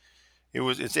 70s. It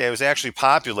was actually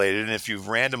populated, and if you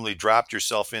randomly dropped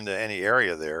yourself into any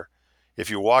area there, if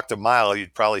you walked a mile,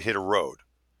 you'd probably hit a road.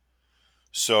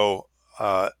 So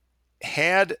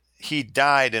had he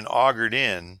died and augured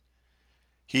in,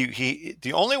 he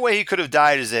the only way he could have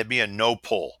died is that be a no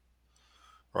pull,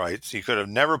 right? So he could have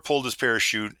never pulled his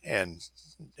parachute and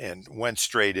went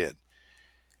straight in.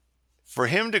 For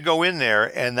him to go in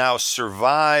there and now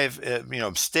survive,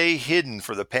 stay hidden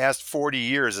for the past 40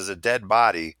 years as a dead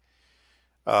body,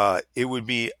 it would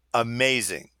be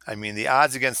amazing. I mean, the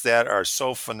odds against that are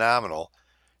so phenomenal.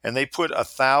 And they put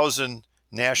 1,000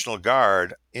 National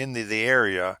Guard in the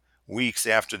area weeks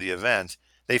after the event.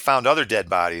 They found other dead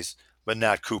bodies, but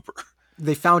not Cooper.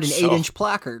 They found an 8-inch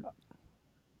placard.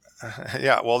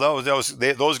 Yeah, well,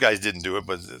 those guys didn't do it,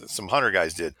 but some hunter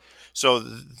guys did. So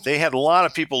they had a lot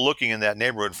of people looking in that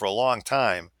neighborhood for a long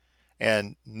time,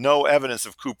 and no evidence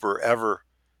of Cooper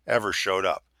ever showed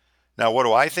up. Now, what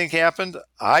do I think happened?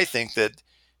 I think that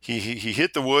he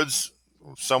hit the woods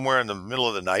somewhere in the middle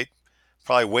of the night,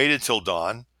 probably waited till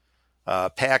dawn,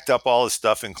 packed up all his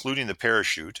stuff, including the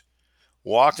parachute,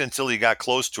 walked until he got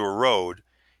close to a road.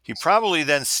 He probably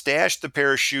then stashed the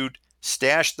parachute,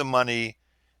 stashed the money,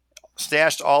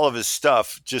 stashed all of his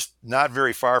stuff just not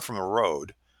very far from a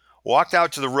road, walked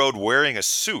out to the road wearing a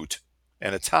suit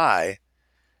and a tie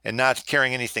and not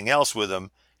carrying anything else with him,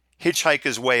 hitchhike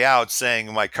his way out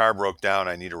saying, my car broke down,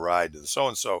 I need a ride to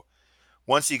so-and-so.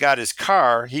 Once he got his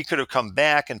car, he could have come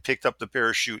back and picked up the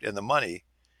parachute and the money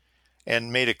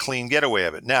and made a clean getaway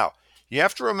of it. Now, you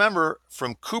have to remember,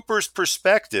 from Cooper's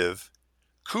perspective,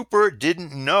 Cooper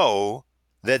didn't know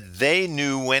that they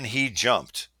knew when he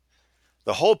jumped.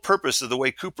 The whole purpose of the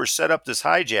way Cooper set up this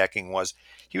hijacking was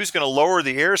he was going to lower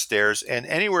the air stairs, and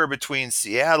anywhere between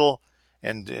Seattle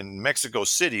and Mexico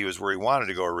City was where he wanted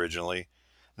to go originally.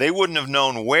 They wouldn't have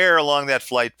known where along that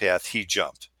flight path he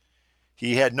jumped.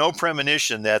 He had no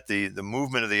premonition that the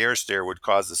movement of the air stair would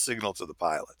cause the signal to the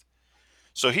pilot.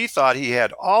 So he thought he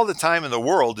had all the time in the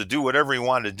world to do whatever he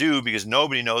wanted to do because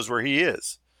nobody knows where he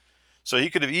is. So he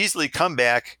could have easily come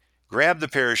back, grabbed the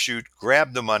parachute,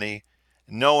 grabbed the money,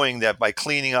 knowing that by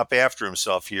cleaning up after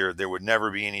himself here, there would never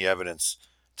be any evidence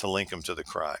to link him to the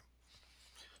crime.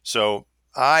 So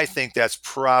I think that's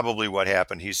probably what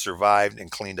happened. He survived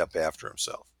and cleaned up after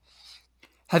himself.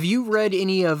 Have you read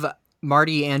any of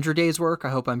Marty Andraday's work? I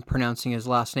hope I'm pronouncing his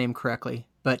last name correctly.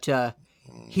 But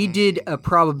he did a No.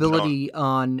 probability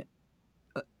on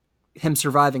him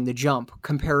surviving the jump,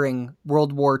 comparing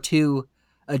World War II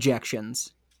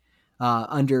ejections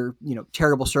under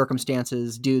terrible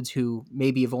circumstances, dudes who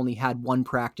maybe have only had one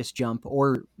practice jump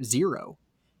or zero,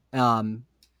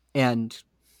 and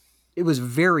it was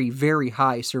very, very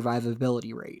high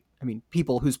survivability rate. I mean,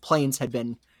 people whose planes had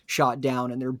been shot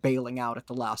down and they're bailing out at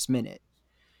the last minute.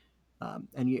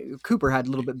 Cooper had a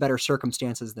little bit better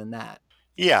circumstances than that.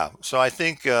 Yeah, so I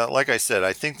think, like I said,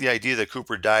 I think the idea that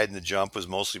Cooper died in the jump was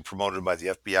mostly promoted by the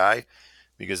FBI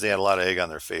because they had a lot of egg on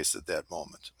their face at that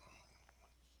moment.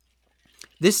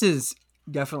 This is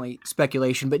definitely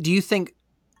speculation, but do you think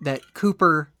that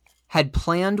Cooper had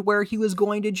planned where he was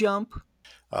going to jump?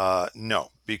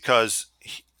 No, because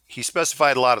he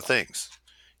specified a lot of things.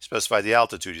 He specified the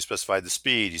altitude, he specified the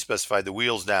speed, he specified the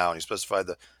wheels down, he specified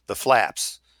the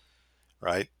flaps,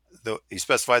 right? He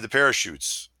specified the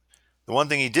parachutes. The one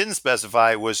thing he didn't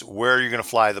specify was where you're going to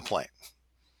fly the plane.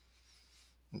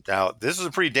 Now, this is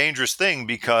a pretty dangerous thing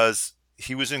because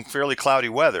he was in fairly cloudy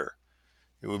weather.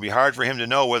 It would be hard for him to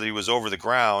know whether he was over the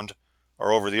ground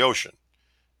or over the ocean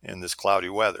in this cloudy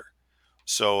weather.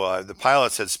 So the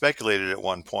pilots had speculated at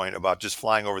one point about just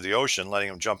flying over the ocean, letting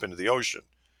him jump into the ocean.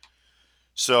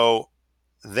 So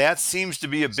that seems to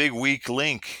be a big weak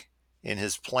link in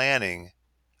his planning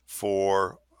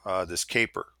for this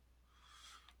caper.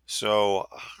 So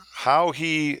how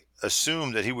he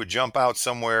assumed that he would jump out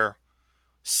somewhere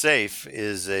safe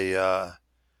is a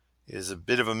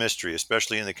bit of a mystery,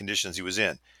 especially in the conditions he was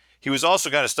in. He was also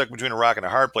kind of stuck between a rock and a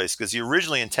hard place because he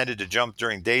originally intended to jump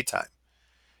during daytime.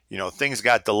 Things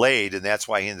got delayed, and that's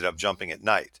why he ended up jumping at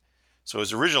night. So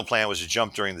his original plan was to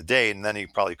jump during the day, and then he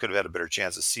probably could have had a better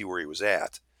chance to see where he was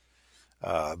at.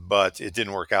 But it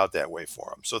didn't work out that way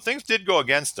for him. So things did go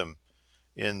against him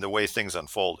in the way things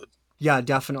unfolded. Yeah,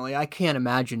 definitely. I can't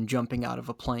imagine jumping out of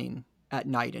a plane at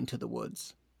night into the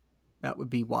woods. That would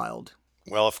be wild.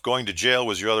 Well, if going to jail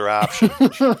was your other option,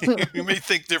 you may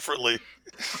think differently.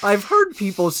 I've heard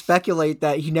people speculate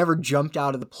that he never jumped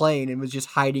out of the plane and was just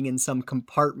hiding in some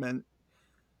compartment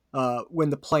when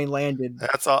the plane landed.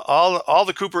 That's all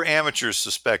the Cooper amateurs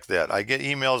suspect that. I get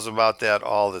emails about that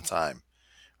all the time,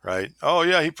 right? Oh,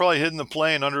 yeah, he probably hid in the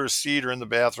plane under a seat or in the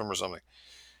bathroom or something.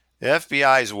 The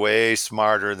FBI is way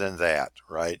smarter than that,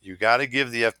 right? You got to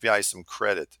give the FBI some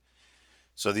credit.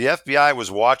 So the FBI was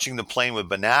watching the plane with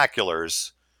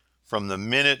binoculars from the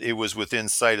minute it was within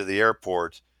sight of the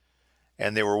airport,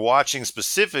 and they were watching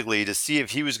specifically to see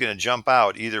if he was going to jump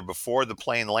out either before the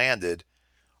plane landed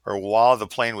or while the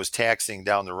plane was taxiing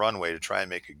down the runway to try and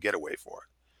make a getaway for it.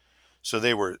 So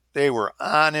they were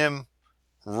on him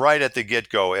right at the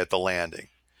get-go at the landing.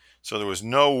 So there was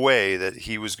no way that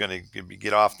he was going to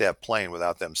get off that plane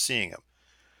without them seeing him.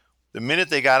 The minute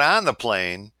they got on the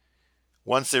plane,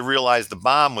 once they realized the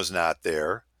bomb was not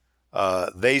there,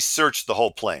 they searched the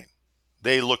whole plane.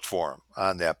 They looked for him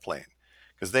on that plane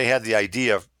because they had the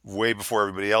idea way before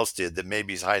everybody else did that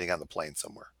maybe he's hiding on the plane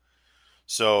somewhere.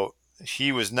 So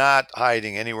he was not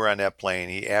hiding anywhere on that plane.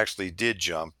 He actually did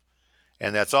jump.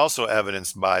 And that's also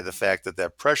evidenced by the fact that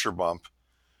that pressure bump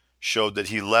showed that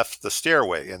he left the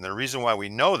stairway. And the reason why we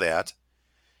know that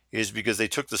is because they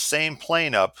took the same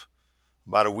plane up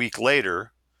about a week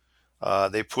later.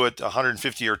 They put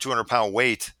 150 or 200 pound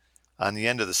weight on the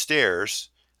end of the stairs.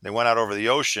 They went out over the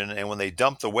ocean, and when they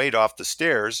dumped the weight off the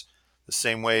stairs, the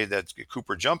same way that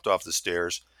Cooper jumped off the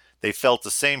stairs, they felt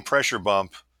the same pressure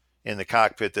bump in the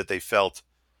cockpit that they felt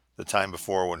the time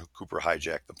before when Cooper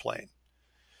hijacked the plane.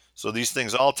 So these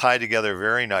things all tie together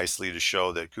very nicely to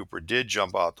show that Cooper did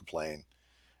jump out the plane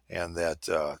and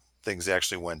that things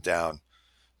actually went down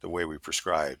the way we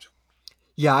prescribed.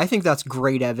 Yeah, I think that's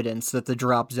great evidence that the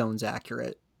drop zone's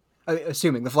accurate.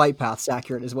 Assuming the flight path's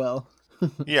accurate as well.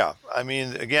 Yeah, I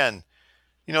mean, again,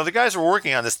 the guys who were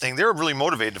working on this thing, they were really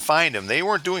motivated to find him. They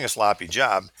weren't doing a sloppy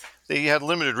job. They had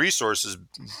limited resources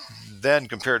then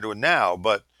compared to now,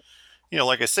 but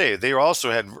like I say, they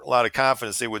also had a lot of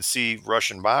confidence they would see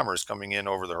Russian bombers coming in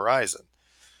over the horizon.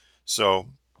 So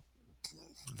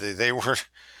they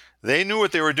knew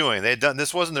what they were doing. They had done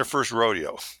this wasn't their first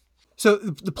rodeo. So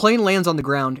the plane lands on the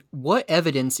ground. What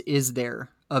evidence is there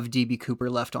of DB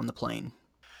Cooper left on the plane?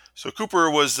 So Cooper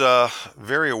was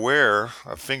very aware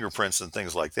of fingerprints and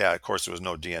things like that. Of course, there was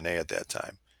no DNA at that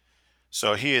time.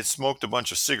 So he had smoked a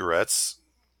bunch of cigarettes,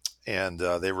 and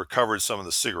they recovered some of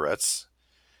the cigarettes.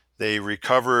 They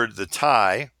recovered the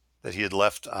tie that he had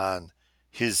left on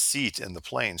his seat in the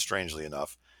plane, strangely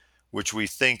enough, which we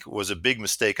think was a big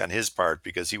mistake on his part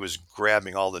because he was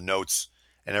grabbing all the notes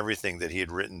and everything that he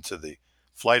had written to the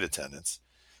flight attendants.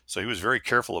 So he was very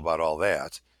careful about all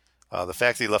that. The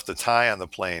fact that he left the tie on the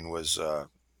plane was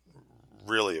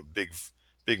really a big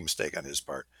mistake on his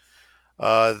part.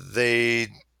 They,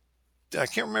 I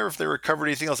can't remember if they recovered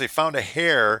anything else. They found a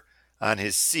hair on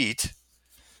his seat,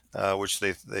 which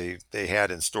they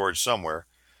had in storage somewhere.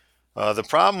 The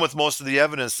problem with most of the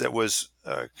evidence that was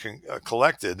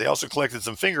collected, they also collected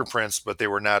some fingerprints, but they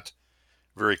were not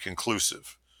very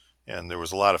conclusive. And there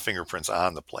was a lot of fingerprints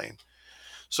on the plane.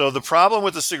 So the problem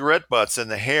with the cigarette butts and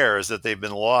the hair is that they've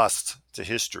been lost to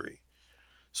history.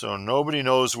 So nobody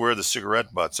knows where the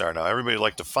cigarette butts are now. Everybody would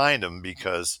like to find them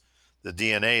because the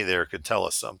DNA there could tell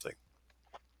us something.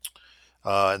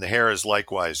 And the hair is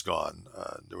likewise gone.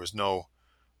 There was no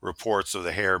reports of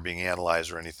the hair being analyzed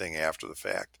or anything after the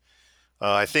fact.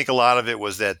 I think a lot of it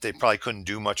was that they probably couldn't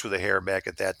do much with the hair back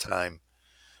at that time.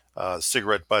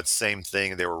 Cigarette butts, same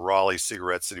thing. They were Raleigh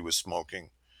cigarettes that he was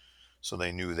smoking, so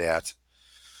they knew that.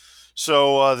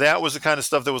 So that was the kind of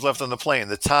stuff that was left on the plane.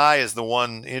 The tie is the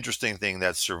one interesting thing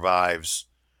that survives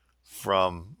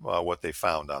from what they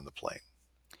found on the plane.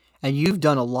 And you've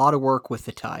done a lot of work with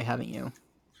the tie, haven't you?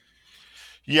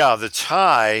 Yeah, the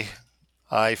tie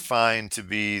I find to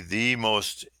be the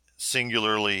most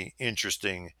singularly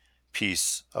interesting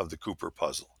piece of the Cooper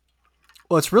puzzle.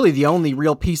 Well, it's really the only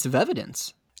real piece of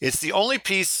evidence. It's the only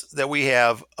piece that we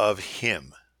have of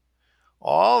him.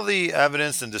 All the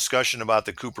evidence and discussion about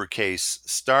the Cooper case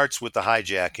starts with the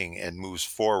hijacking and moves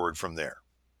forward from there.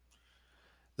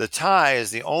 The tie is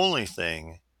the only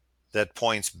thing that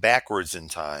points backwards in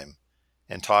time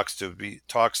and speaks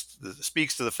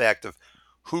to the fact of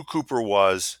who Cooper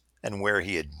was and where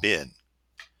he had been.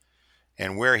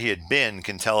 And where he had been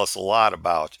can tell us a lot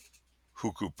about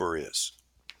who Cooper is.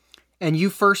 And you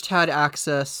first had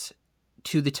access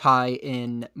to the tie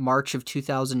in March of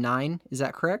 2009, is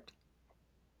that correct?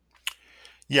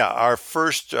 Yeah, our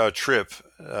first trip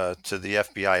to the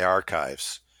FBI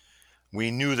archives,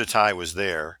 we knew the tie was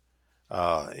there.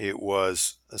 It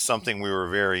was something we were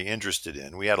very interested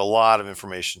in. We had a lot of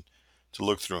information to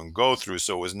look through and go through,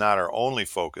 so it was not our only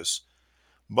focus.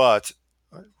 But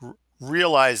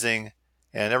realizing,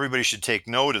 and everybody should take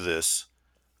note of this,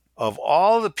 of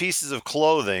all the pieces of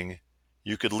clothing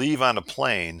you could leave on a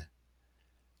plane,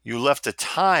 you left a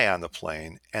tie on the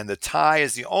plane, and the tie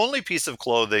is the only piece of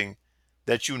clothing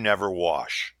that you never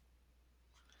wash.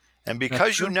 And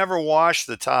because you never wash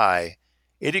the tie,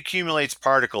 it accumulates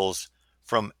particles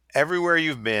from everywhere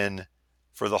you've been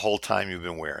for the whole time you've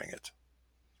been wearing it.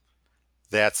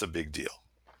 That's a big deal.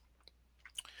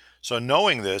 So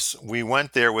knowing this, we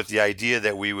went there with the idea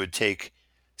that we would take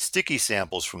sticky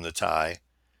samples from the tie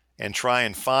and try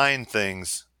and find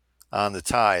things on the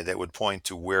tie that would point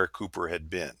to where Cooper had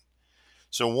been.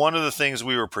 So one of the things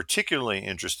we were particularly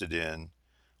interested in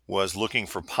was looking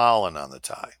for pollen on the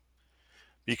tie.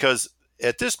 Because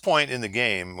at this point in the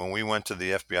game, when we went to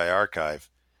the FBI archive,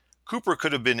 Cooper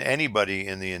could have been anybody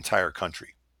in the entire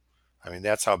country. I mean,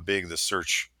 that's how big the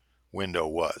search window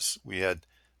was. We had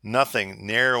nothing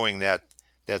narrowing that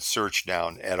search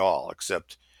down at all,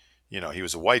 except, he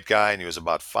was a white guy and he was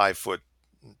about 5'10"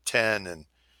 and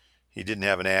he didn't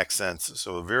have an accent.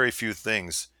 So very few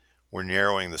things were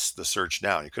narrowing the search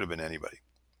down. He could have been anybody.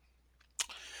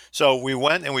 So we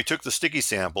went and we took the sticky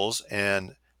samples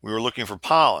and we were looking for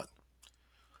pollen.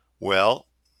 Well,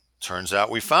 turns out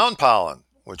we found pollen,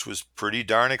 which was pretty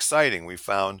darn exciting. We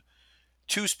found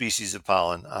 2 species of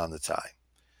pollen on the tie.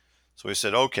 So we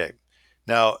said, okay.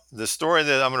 Now, the story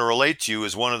that I'm going to relate to you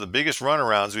is one of the biggest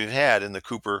runarounds we've had in the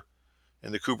Cooper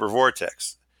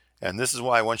vortex. And this is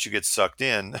why once you get sucked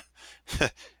in,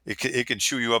 it can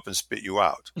chew you up and spit you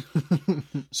out.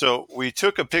 So we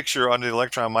took a picture under the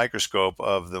electron microscope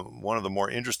of one of the more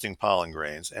interesting pollen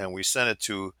grains, and we sent it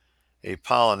to a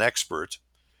pollen expert.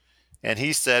 And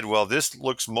he said, well, this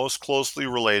looks most closely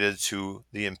related to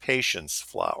the impatiens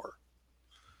flower.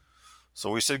 So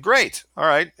we said, great. All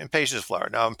right, impatiens flower.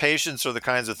 Now, impatiens are the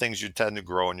kinds of things you tend to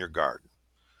grow in your garden.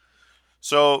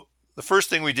 So the first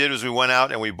thing we did was we went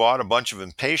out and we bought a bunch of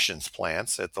impatiens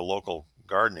plants at the local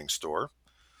gardening store.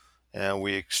 And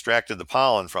we extracted the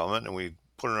pollen from it and we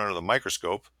put it under the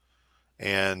microscope.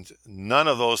 And none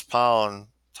of those pollen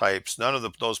types,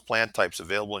 those plant types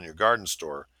available in your garden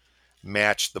store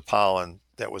matched the pollen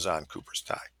that was on Cooper's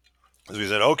tie. So we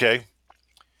said, okay,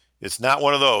 it's not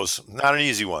one of those, not an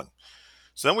easy one.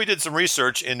 So then we did some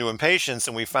research into impatiens,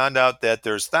 and we found out that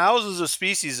there's thousands of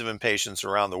species of impatiens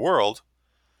around the world,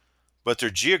 but they're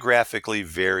geographically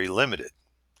very limited.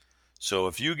 So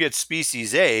if you get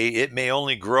species A, it may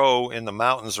only grow in the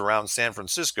mountains around San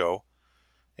Francisco,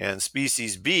 and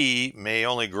species B may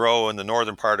only grow in the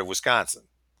northern part of Wisconsin.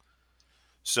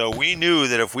 So we knew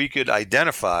that if we could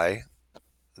identify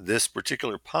this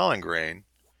particular pollen grain,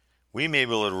 we may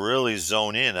be able to really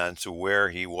zone in onto where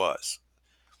he was.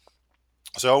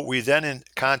 So we then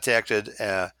contacted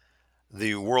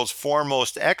the world's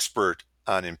foremost expert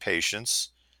on impatiens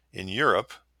in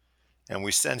Europe, and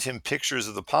we sent him pictures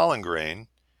of the pollen grain,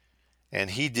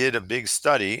 and he did a big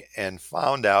study and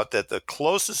found out that the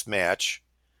closest match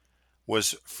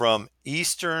was from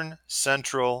Eastern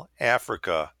Central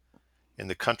Africa in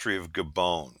the country of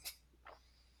Gabon.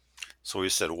 So we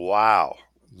said, wow,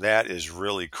 that is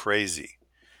really crazy.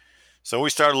 So we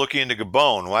started looking into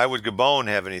Gabon. Why would Gabon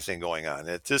have anything going on?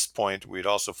 At this point, we'd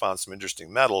also found some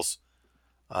interesting metals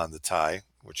on the tie,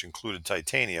 which included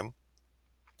titanium.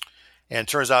 And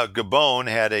it turns out Gabon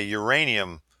had a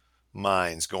uranium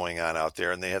mines going on out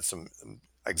there, and they had some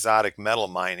exotic metal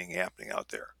mining happening out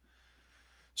there.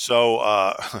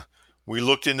 So we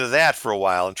looked into that for a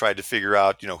while and tried to figure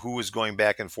out, who was going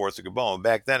back and forth to Gabon.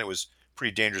 Back then, it was a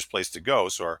pretty dangerous place to go.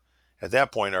 So at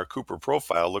that point, our Cooper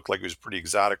profile looked like he was a pretty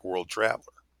exotic world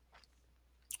traveler.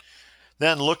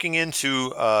 Then looking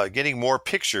into getting more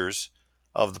pictures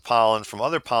of the pollen from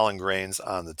other pollen grains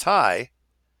on the tie,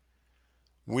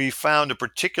 we found a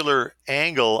particular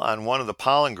angle on one of the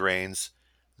pollen grains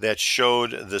that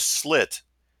showed the slit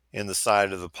in the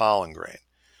side of the pollen grain.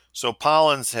 So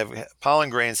pollen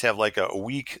grains have like a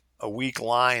weak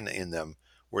line in them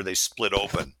where they split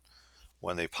open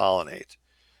when they pollinate.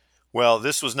 Well,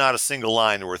 this was not a single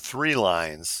line. There were 3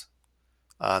 lines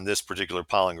on this particular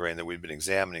pollen grain that we'd been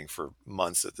examining for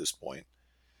months at this point.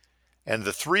 And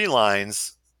the 3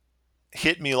 lines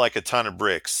hit me like a ton of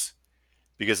bricks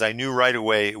because I knew right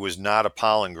away it was not a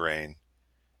pollen grain.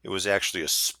 It was actually a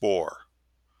spore.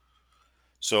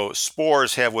 So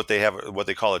spores have what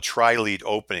they call a trilete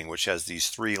opening, which has these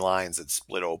 3 lines that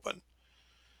split open.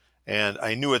 And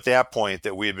I knew at that point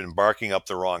that we had been barking up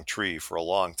the wrong tree for a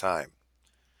long time.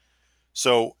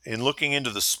 So in looking into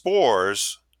the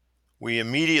spores, we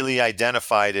immediately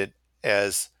identified it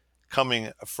as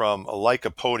coming from a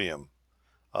lycopodium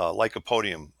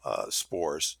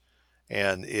spores,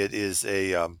 and it is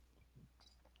a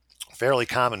fairly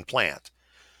common plant.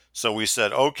 So we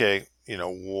said, okay,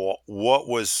 what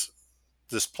was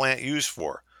this plant used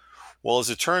for? Well, as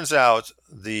it turns out,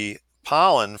 the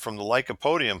pollen from the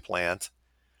lycopodium plant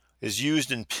is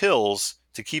used in pills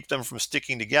to keep them from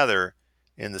sticking together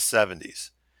in the 70s.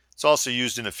 It's also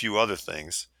used in a few other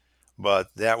things, but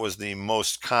that was the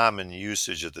most common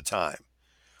usage at the time.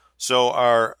 So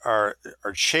our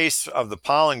chase of the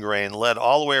pollen grain led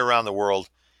all the way around the world,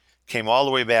 came all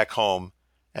the way back home,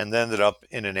 and then ended up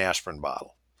in an aspirin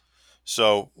bottle.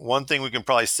 So one thing we can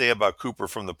probably say about Cooper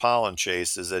from the pollen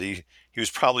chase is that he was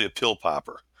probably a pill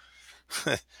popper.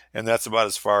 And that's about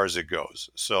as far as it goes.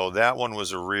 So that one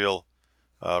was a real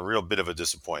bit of a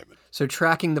disappointment. So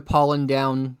tracking the pollen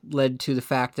down led to the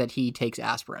fact that he takes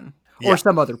aspirin or Yeah.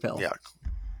 some other pill. Yeah,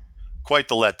 quite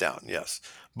the letdown, yes.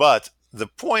 But the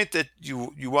point that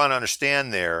you want to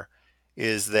understand there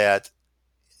is that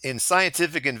in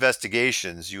scientific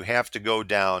investigations, you have to go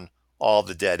down all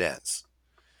the dead ends.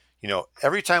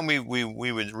 Every time we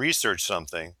would research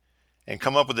something and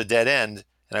come up with a dead end,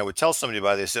 and I would tell somebody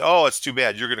about it, they said, oh, it's too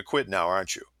bad. You're going to quit now,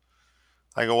 aren't you?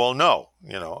 I go, well, no.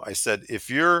 I said, if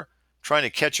you're trying to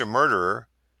catch a murderer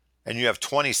and you have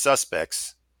 20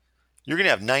 suspects, you're going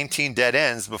to have 19 dead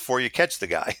ends before you catch the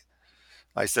guy.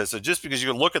 I said, so just because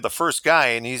you look at the first guy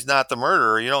and he's not the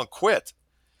murderer, you don't quit.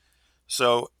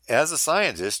 So as a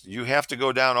scientist, you have to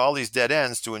go down all these dead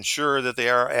ends to ensure that they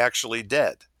are actually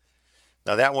dead.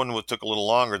 Now, that one took a little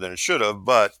longer than it should have,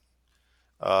 but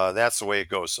that's the way it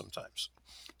goes sometimes.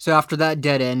 So after that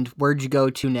dead end, where'd you go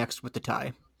to next with the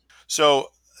tie? So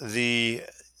the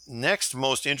next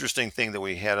most interesting thing that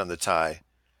we had on the tie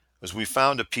was we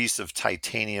found a piece of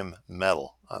titanium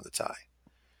metal on the tie.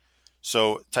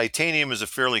 So titanium is a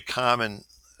fairly common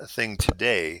thing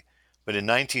today, but in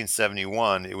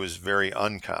 1971, it was very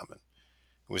uncommon.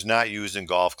 It was not used in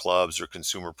golf clubs or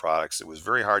consumer products. It was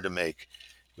very hard to make.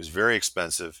 It was very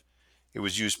expensive. It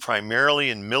was used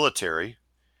primarily in military.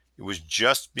 It was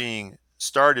just being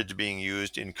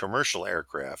used in commercial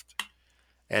aircraft,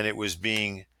 and it was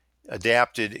being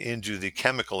adapted into the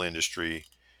chemical industry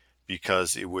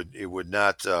because it would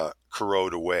not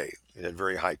corrode away. It had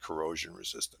very high corrosion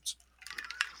resistance.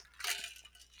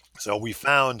 So we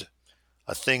found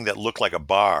a thing that looked like a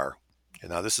bar.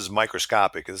 And now this is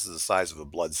microscopic. This is the size of a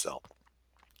blood cell.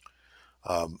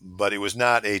 But it was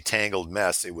not a tangled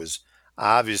mess. It was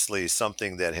obviously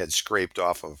something that had scraped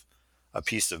off of a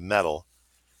piece of metal.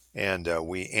 And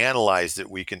we analyzed it.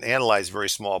 We can analyze very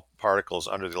small particles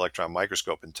under the electron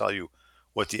microscope and tell you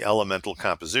what the elemental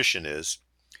composition is.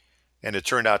 And it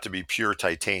turned out to be pure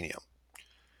titanium.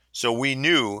 So we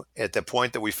knew at the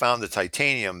point that we found the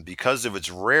titanium, because of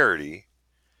its rarity,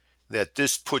 that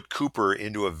this put Cooper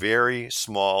into a very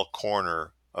small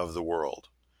corner of the world.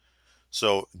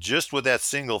 So just with that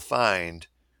single find,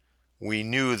 we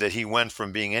knew that he went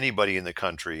from being anybody in the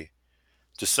country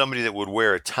to somebody that would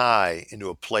wear a tie into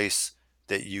a place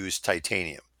that used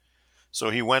titanium. So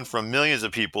he went from millions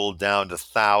of people down to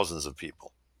thousands of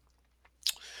people.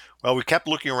 Well, we kept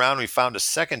looking around. We found a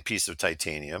second piece of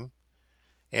titanium.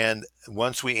 And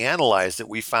once we analyzed it,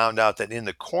 we found out that in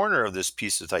the corner of this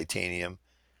piece of titanium,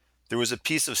 there was a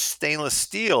piece of stainless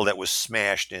steel that was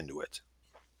smashed into it.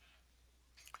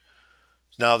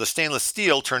 Now, the stainless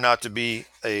steel turned out to be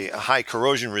a high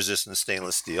corrosion resistant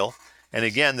stainless steel. And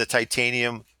again, the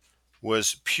titanium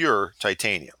was pure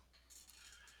titanium.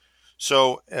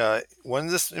 So when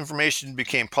this information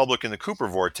became public in the Cooper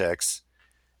vortex,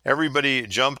 everybody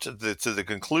jumped to the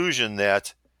conclusion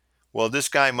that, well, this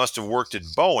guy must have worked at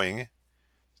Boeing,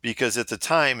 because at the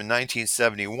time in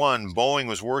 1971, Boeing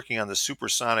was working on the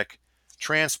supersonic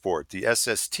transport, the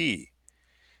SST.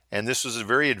 And this was a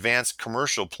very advanced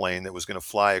commercial plane that was going to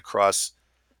fly across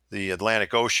the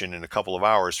Atlantic Ocean in a couple of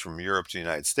hours from Europe to the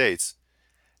United States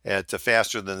at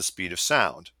faster than the speed of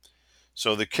sound.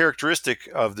 So the characteristic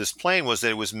of this plane was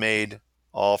that it was made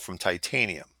all from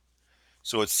titanium.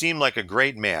 So it seemed like a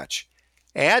great match.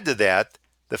 Add to that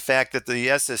the fact that the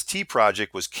SST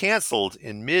project was canceled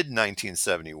in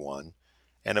mid-1971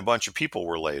 and a bunch of people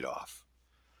were laid off.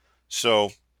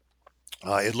 So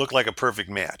it looked like a perfect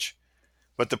match.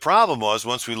 But the problem was,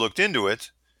 once we looked into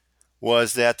it,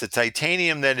 was that the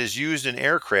titanium that is used in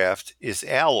aircraft is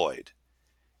alloyed.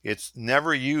 It's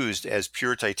never used as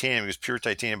pure titanium because pure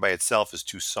titanium by itself is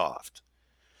too soft.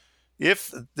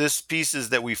 If these pieces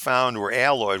that we found were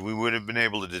alloyed, we would have been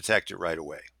able to detect it right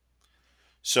away.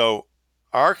 So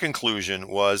our conclusion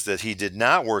was that he did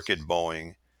not work at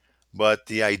Boeing, but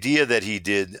the idea that he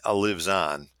did lives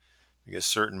on, because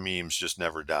certain memes just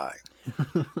never die.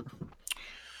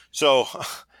 So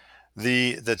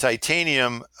the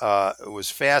titanium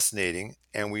was fascinating,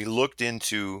 and we looked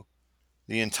into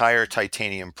the entire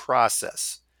titanium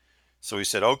process. So we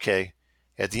said, okay,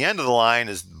 at the end of the line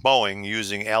is Boeing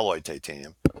using alloyed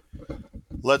titanium.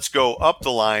 Let's go up the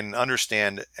line and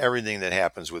understand everything that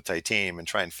happens with titanium and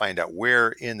try and find out where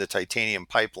in the titanium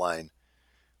pipeline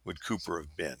would Cooper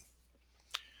have been.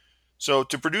 So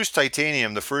to produce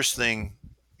titanium, the first thing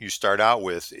you start out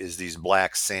with is these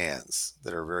black sands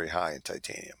that are very high in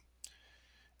titanium.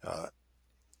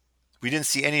 We didn't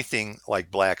see anything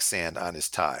like black sand on his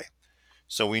tie.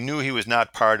 So we knew he was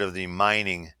not part of the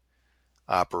mining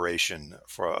operation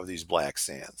of these black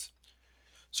sands.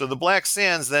 So the black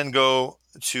sands then go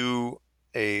to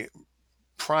a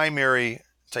primary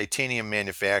titanium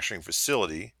manufacturing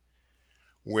facility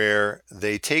where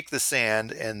they take the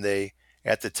sand and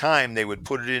at the time, they would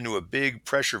put it into a big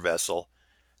pressure vessel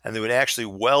and they would actually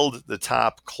weld the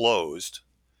top closed.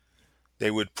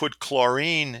 They would put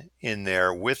chlorine in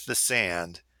there with the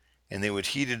sand and they would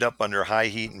heat it up under high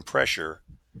heat and pressure.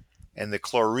 And the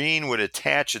chlorine would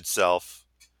attach itself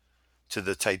to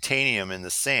the titanium in the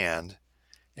sand.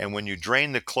 And when you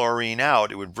drain the chlorine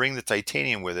out, it would bring the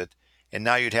titanium with it. And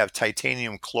now you'd have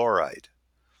titanium chloride.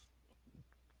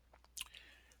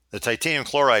 The titanium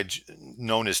chloride,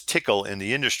 known as tickle in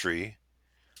the industry,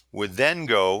 would then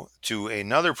go to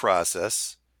another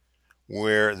process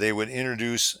where they would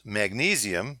introduce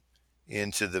magnesium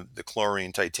into the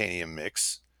chlorine titanium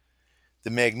mix. The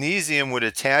magnesium would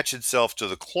attach itself to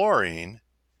the chlorine,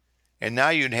 and now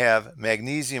you'd have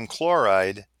magnesium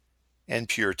chloride and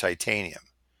pure titanium.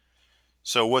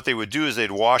 So what they would do is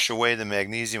they'd wash away the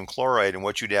magnesium chloride, and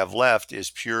what you'd have left is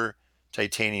pure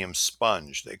titanium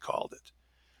sponge, they called it.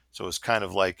 So it's kind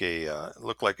of like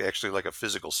looked like actually like a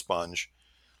physical sponge,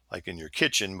 like in your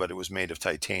kitchen, but it was made of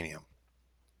titanium.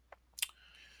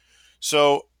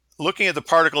 So looking at the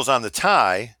particles on the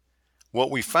tie,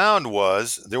 what we found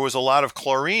was there was a lot of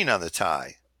chlorine on the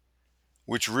tie,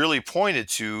 which really pointed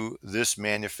to this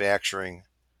manufacturing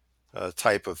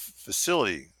type of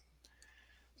facility.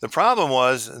 The problem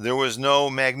was there was no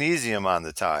magnesium on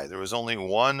the tie. There was only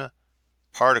one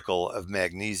particle of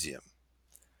magnesium.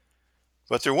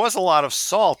 But there was a lot of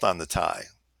salt on the tie,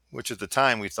 which at the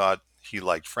time we thought he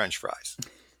liked French fries.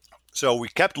 So we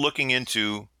kept looking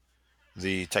into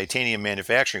the titanium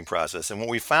manufacturing process, and what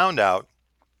we found out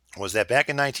was that back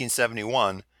in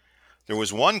 1971, there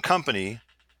was one company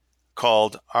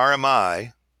called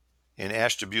RMI in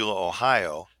Ashtabula,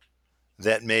 Ohio,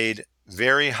 that made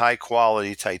very high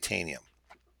quality titanium.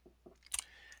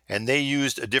 And they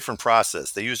used a different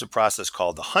process. They used a process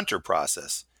called the Hunter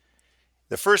process.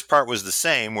 The first part was the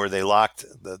same, where they locked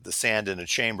the sand in a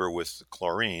chamber with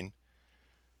chlorine.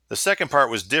 The second part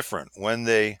was different. When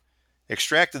they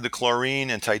extracted the chlorine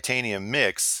and titanium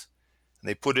mix, and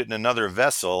they put it in another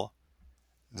vessel,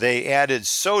 they added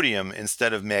sodium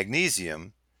instead of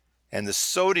magnesium, and the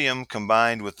sodium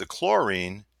combined with the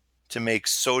chlorine to make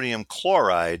sodium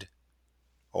chloride,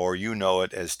 or you know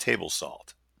it as table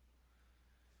salt.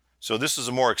 So this is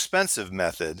a more expensive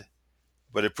method,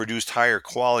 but it produced higher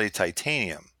quality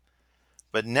titanium.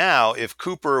 But now, if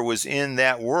Cooper was in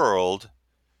that world,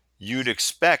 you'd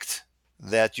expect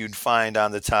that you'd find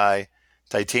on the tie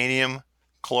titanium,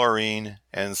 chlorine,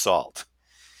 and salt.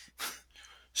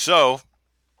 So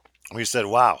we said,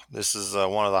 wow, this is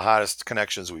one of the hottest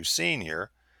connections we've seen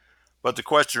here. But the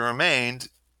question remained,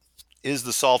 is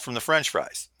the salt from the French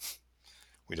fries?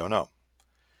 We don't know.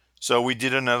 So we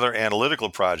did another analytical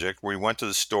project where we went to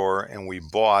the store and we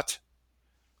bought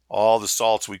all the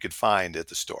salts we could find at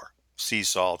the store. Sea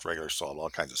salt, regular salt, all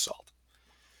kinds of salt.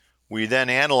 We then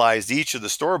analyzed each of the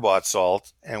store-bought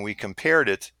salt and we compared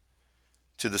it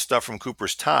to the stuff from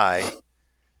Cooper's tie,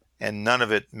 and none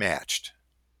of it matched.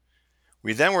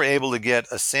 We then were able to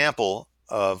get a sample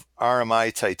of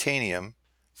RMI titanium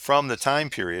from the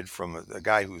time period from a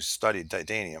guy who studied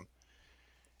titanium,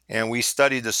 and we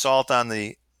studied the salt on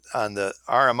the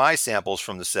RMI samples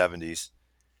from the 70s,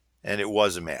 and it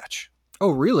was a match.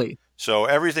 Oh, really? So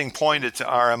everything pointed to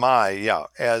RMI,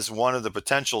 as one of the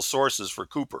potential sources for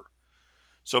Cooper.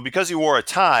 So because he wore a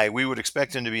tie, we would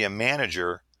expect him to be a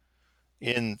manager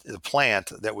in the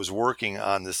plant that was working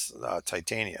on this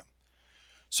titanium.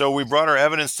 So we brought our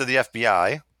evidence to the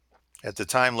FBI. At the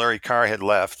time, Larry Carr had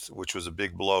left, which was a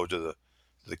big blow to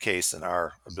the case and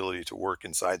our ability to work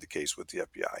inside the case with the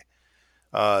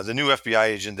FBI. The new FBI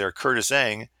agent there, Curtis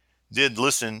Eng, did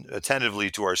listen attentively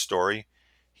to our story.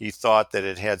 He thought that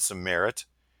it had some merit.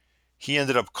 He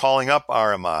ended up calling up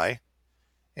RMI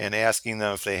and asking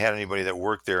them if they had anybody that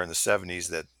worked there in the 70s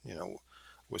that,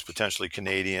 was potentially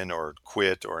Canadian or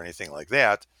quit or anything like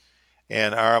that.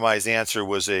 And RMI's answer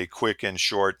was a quick and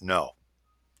short no.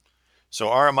 So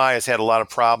RMI has had a lot of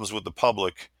problems with the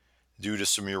public due to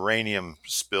some uranium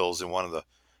spills in one of the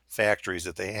factories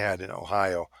that they had in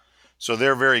Ohio. So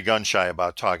they're very gun shy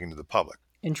about talking to the public.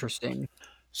 Interesting.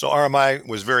 So RMI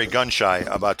was very gun shy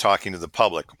about talking to the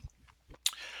public.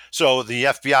 So the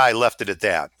FBI left it at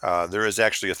that. There is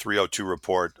actually a 302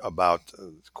 report about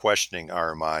questioning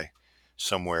RMI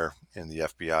somewhere in the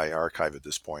FBI archive at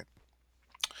this point.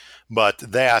 But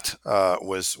that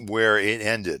was where it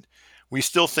ended. We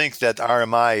still think that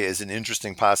RMI is an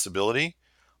interesting possibility,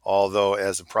 although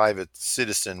as a private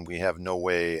citizen, we have no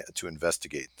way to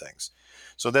investigate things.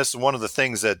 So that's one of the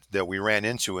things that we ran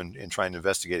into in trying to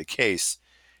investigate a case,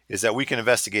 is that we can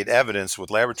investigate evidence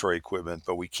with laboratory equipment,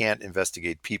 but we can't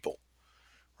investigate people,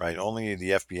 right? Only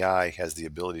the FBI has the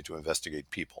ability to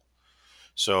investigate people.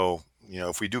 So,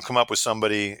 if we do come up with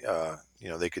somebody,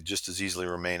 they could just as easily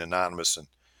remain anonymous and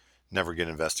never get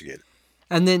investigated.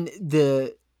 And then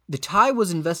the tie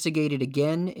was investigated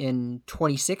again in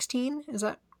 2016. Is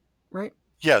that right?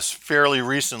 Yes, fairly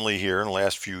recently here in the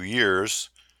last few years.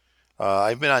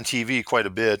 I've been on TV quite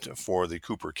a bit for the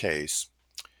Cooper case.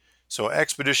 So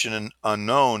Expedition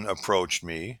Unknown approached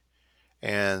me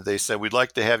and they said, we'd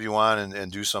like to have you on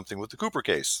and do something with the Cooper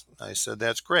case. I said,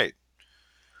 that's great.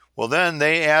 Well, then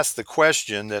they asked the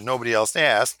question that nobody else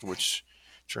asked, which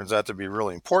turns out to be a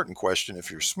really important question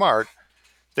if you're smart.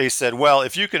 They said, well,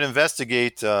 if you could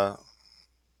investigate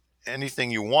anything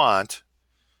you want,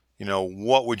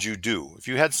 what would you do? If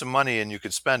you had some money and you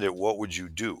could spend it, what would you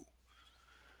do?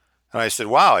 And I said,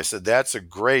 wow, that's a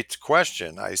great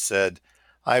question. I said,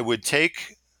 I would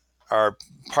take our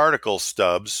particle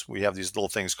stubs. We have these little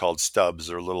things called stubs.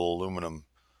 They're little aluminum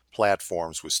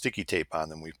platforms with sticky tape on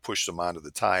them. We push them onto the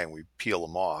tie and we peel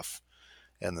them off.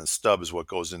 And the stub is what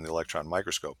goes in the electron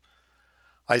microscope.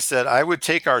 I said, I would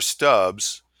take our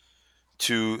stubs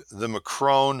to the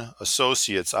McCrone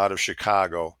Associates out of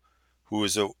Chicago, who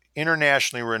is an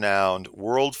internationally renowned,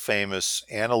 world famous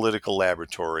analytical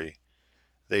laboratory.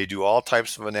 They do all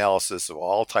types of analysis of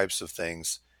all types of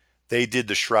things. They did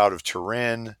the Shroud of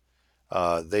Turin.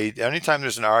 Anytime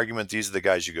there's an argument, these are the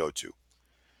guys you go to.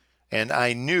 And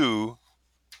I knew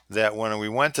that when we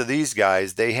went to these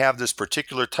guys, they have this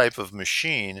particular type of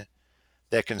machine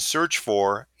that can search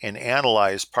for and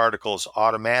analyze particles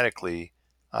automatically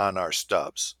on our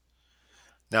stubs.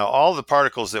 Now, all the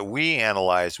particles that we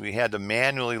analyzed, we had to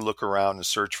manually look around and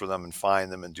search for them and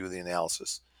find them and do the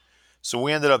analysis. So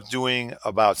we ended up doing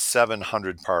about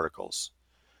 700 particles.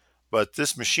 But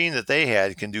this machine that they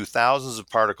had can do thousands of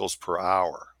particles per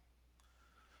hour.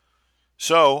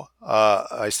 So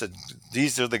I said,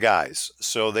 these are the guys.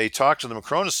 So they talked to the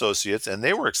McCrone Associates, and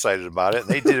they were excited about it, and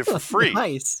they did it for free.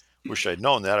 Nice. Wish I'd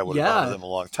known that. I would have gone Yeah. with them a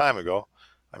long time ago.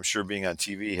 I'm sure being on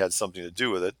TV had something to do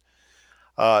with it.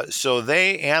 So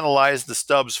they analyzed the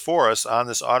stubs for us on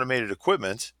this automated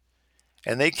equipment,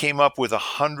 and they came up with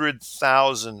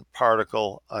 100,000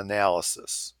 particle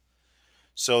analysis.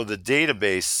 So the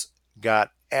database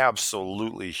got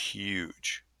absolutely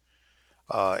huge,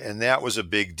 and that was a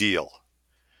big deal.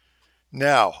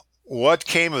 Now, what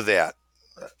came of that?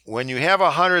 When you have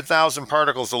 100,000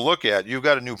 particles to look at, you've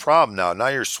got a new problem now. Now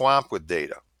you're swamped with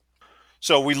data.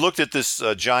 So we looked at this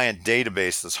giant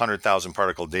database, this 100,000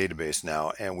 particle database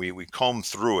now, and we combed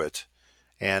through it.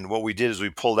 And what we did is we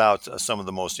pulled out some of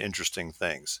the most interesting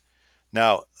things.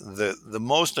 Now, the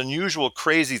most unusual,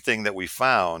 crazy thing that we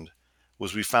found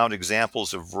was we found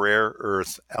examples of rare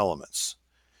earth elements.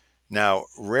 Now,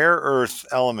 rare earth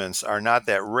elements are not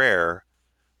that rare,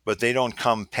 but they don't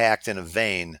come packed in a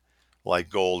vein like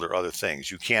gold or other things.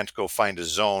 You can't go find a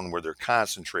zone where they're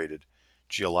concentrated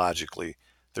geologically.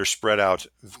 They're spread out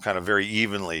kind of very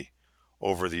evenly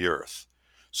over the earth.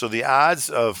 So the odds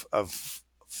of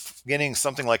getting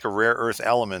something like a rare earth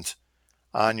element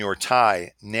on your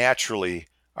tie naturally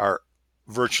are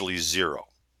virtually zero.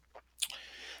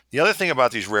 The other thing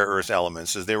about these rare earth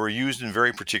elements is they were used in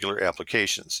very particular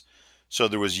applications. So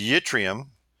there was yttrium,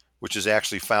 which is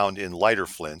actually found in lighter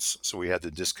flints, so we had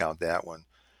to discount that one.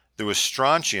 There was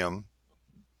strontium,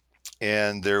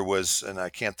 and there was, and I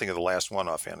can't think of the last one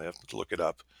offhand, I have to look it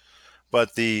up.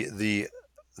 But the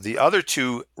other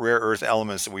two rare earth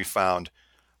elements that we found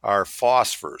are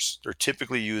phosphors. They're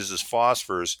typically used as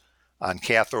phosphors on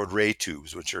cathode ray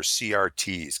tubes, which are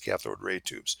CRTs, cathode ray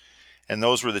tubes. And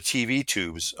those were the TV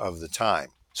tubes of the time.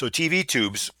 So TV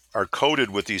tubes are coated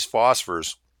with these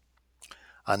phosphors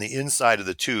on the inside of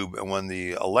the tube, and when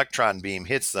the electron beam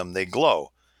hits them, they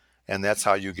glow. And that's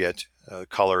how you get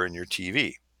color in your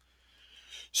TV.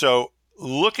 So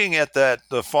looking at the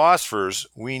phosphors,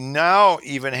 we now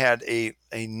even had a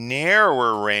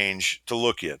narrower range to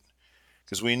look at,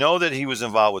 because we know that he was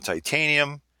involved with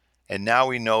titanium, and now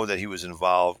we know that he was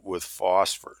involved with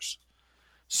phosphors.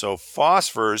 So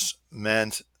phosphors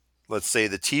meant, let's say,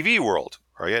 the TV world.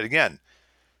 Right? Again,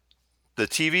 the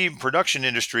TV production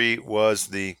industry was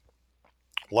the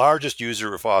largest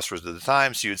user of phosphors at the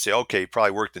time, so you'd say, okay, he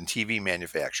probably worked in TV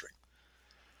manufacturing.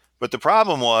 But the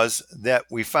problem was that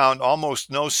we found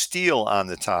almost no steel on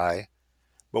the tie,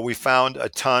 but we found a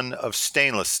ton of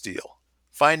stainless steel.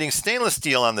 Finding stainless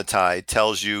steel on the tie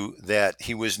tells you that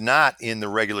he was not in the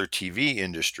regular TV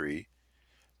industry,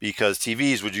 because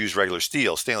TVs would use regular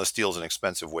steel. Stainless steel is an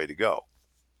expensive way to go.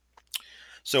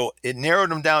 So it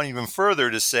narrowed him down even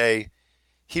further to say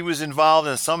he was involved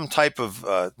in some type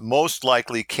of most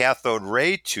likely cathode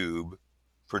ray tube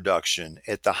production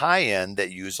at the high end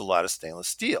that used a lot of stainless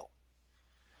steel.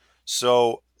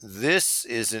 So this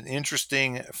is an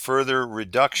interesting further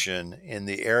reduction in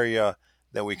the area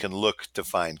that we can look to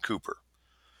find Cooper.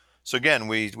 So again,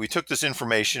 we took this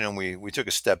information and we took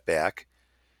a step back,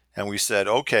 and we said,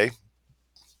 okay,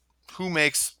 who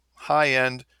makes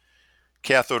high-end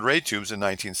cathode ray tubes in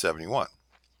 1971?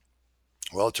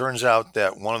 Well, it turns out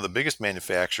that one of the biggest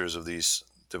manufacturers of these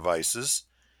devices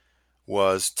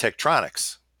was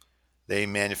Tektronix. They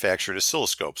manufactured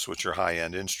oscilloscopes, which are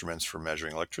high-end instruments for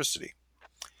measuring electricity.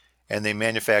 And they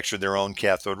manufactured their own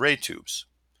cathode ray tubes.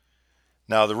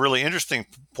 Now, the really interesting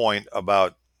point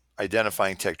about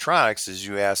identifying Tektronix is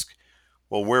you ask,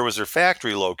 well, where was their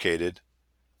factory located?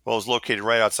 Well, it was located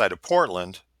right outside of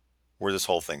Portland, where this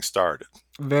whole thing started.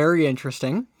 Very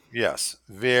interesting. Yes,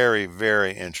 very,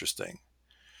 very interesting.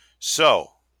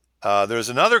 So, there's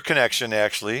another connection,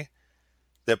 actually,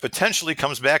 that potentially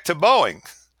comes back to Boeing,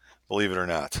 believe it or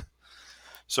not.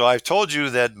 So I've told you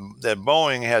that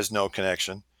Boeing has no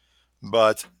connection,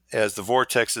 but as the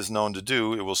vortex is known to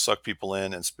do, it will suck people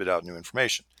in and spit out new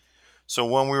information. So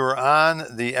when we were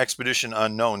on the Expedition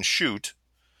Unknown shoot,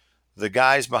 the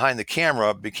guys behind the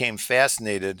camera became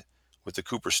fascinated with the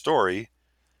Cooper story,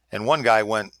 and one guy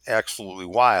went absolutely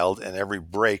wild, and every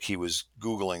break he was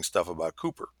Googling stuff about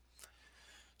Cooper.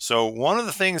 So one of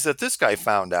the things that this guy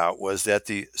found out was that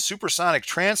the supersonic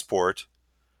transport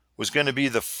was going to be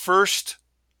the first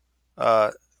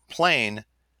plane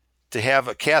to have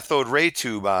a cathode ray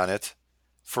tube on it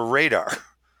for radar.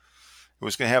 It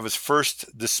was going to have its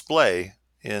first display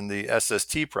in the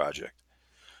SST project.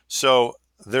 So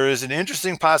there is an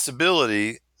interesting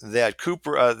possibility that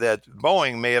that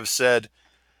Boeing may have said,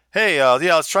 "Hey, yeah,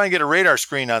 let's try and get a radar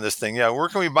screen on this thing. Yeah, where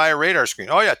can we buy a radar screen?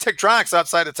 Oh yeah, Tektronix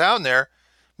outside of town there.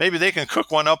 Maybe they can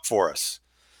cook one up for us."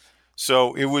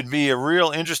 So it would be a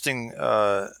real interesting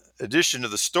addition to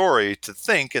the story to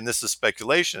think, and this is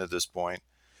speculation at this point,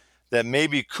 that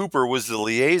maybe Cooper was the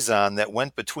liaison that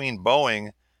went between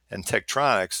Boeing and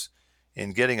Tektronix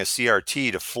in getting a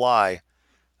CRT to fly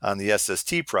on the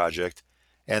SST project,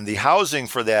 and the housing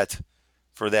for that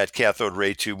cathode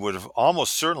ray tube would have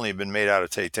almost certainly been made out of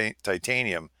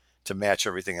titanium to match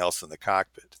everything else in the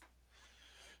cockpit.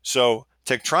 So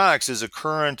Tektronix is a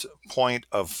current point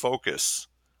of focus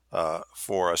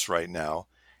for us right now,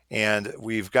 and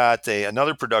we've got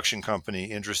another production company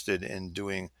interested in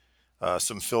doing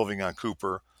some filming on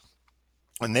Cooper,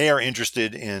 and they are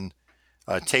interested in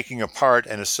taking apart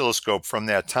an oscilloscope from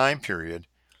that time period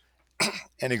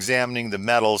and examining the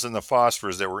metals and the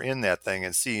phosphors that were in that thing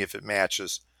and see if it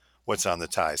matches what's on the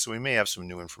tie. So we may have some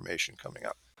new information coming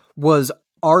up. Was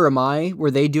RMI, were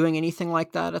they doing anything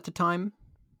like that at the time?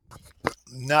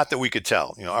 Not that we could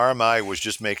tell. RMI was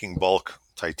just making bulk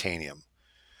titanium.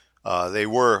 They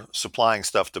were supplying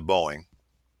stuff to Boeing.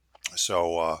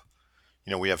 So,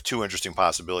 we have two interesting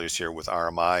possibilities here with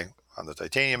RMI on the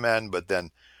titanium end, but then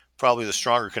probably the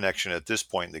stronger connection at this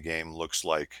point in the game looks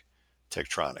like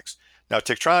Tektronix. Now,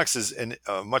 Tektronix is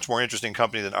a much more interesting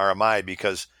company than RMI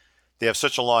because they have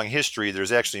such a long history.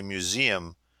 There's actually a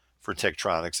museum for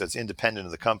Tektronix that's independent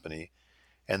of the company,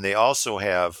 and they also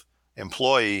have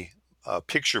employee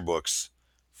picture books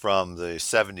from the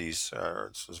 70s,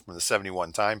 or from the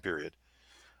 71 time period.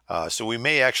 So we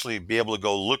may actually be able to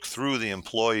go look through the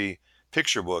employee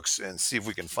picture books and see if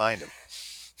we can find him,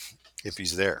 if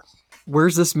he's there.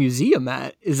 Where's this museum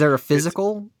at? Is there a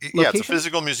physical location? Yeah, it's a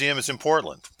physical museum. It's in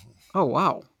Portland. Oh,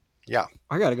 wow. Yeah.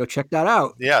 I got to go check that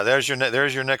out. Yeah, there's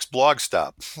your next blog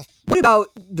stop. What about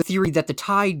the theory that the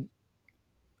tie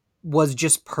was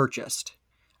just purchased?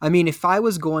 I mean, if I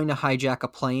was going to hijack a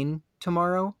plane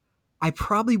tomorrow, I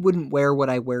probably wouldn't wear what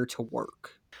I wear to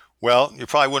work. Well, you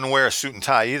probably wouldn't wear a suit and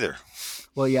tie either.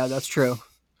 Well, yeah, that's true.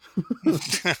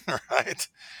 Right.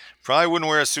 Probably wouldn't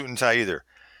wear a suit and tie either.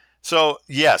 So,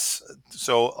 yes.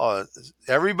 So,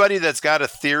 everybody that's got a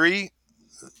theory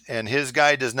and his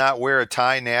guy does not wear a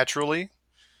tie naturally,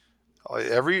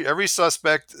 every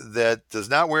suspect that does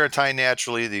not wear a tie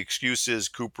naturally, the excuse is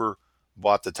Cooper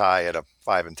bought the tie at a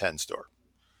 5 and 10 store.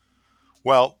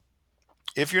 Well,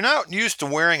 if you're not used to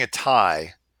wearing a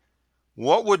tie,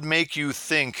 what would make you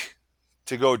think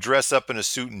to go dress up in a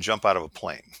suit and jump out of a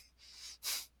plane?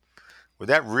 Would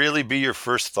that really be your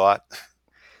first thought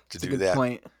to do that? That's a good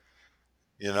point.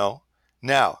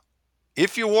 Now,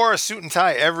 if you wore a suit and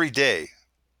tie every day,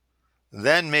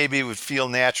 then maybe it would feel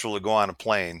natural to go on a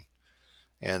plane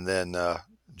and then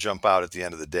jump out at the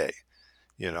end of the day.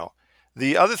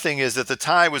 The other thing is that the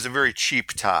tie was a very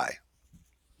cheap tie.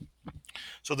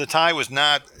 So the tie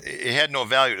it had no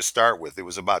value to start with. It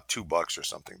was about $2 or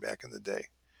something back in the day.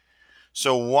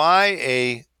 So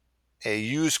why a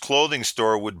used clothing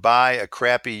store would buy a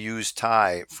crappy used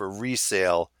tie for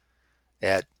resale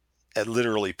at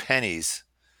literally pennies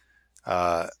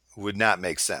would not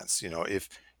make sense. If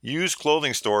used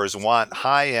clothing stores want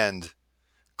high-end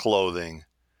clothing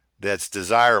that's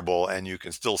desirable and you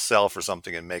can still sell for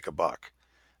something and make a buck,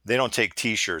 they don't take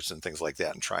T-shirts and things like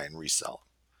that and try and resell.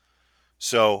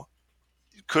 So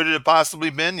could it have possibly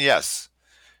been? Yes.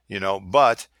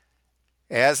 But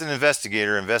as an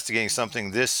investigator investigating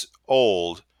something this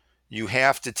old, you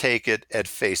have to take it at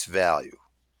face value.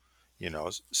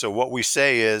 So what we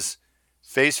say is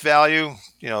face value,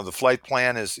 the flight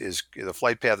plan is the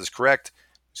flight path is correct.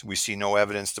 So we see no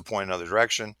evidence to point another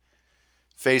direction.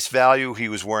 Face value, he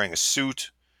was wearing a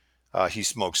suit. He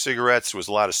smoked cigarettes. There was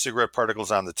a lot of cigarette particles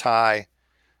on the tie.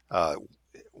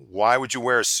 Why would you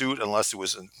wear a suit unless it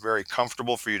was very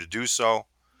comfortable for you to do so?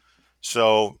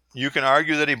 So you can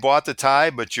argue that he bought the tie,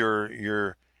 but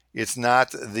it's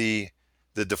not the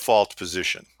default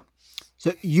position.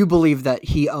 So you believe that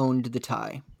he owned the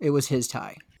tie? It was his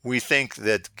tie? We think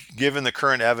that given the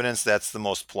current evidence, that's the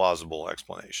most plausible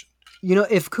explanation.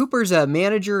 If Cooper's a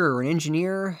manager or an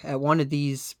engineer at one of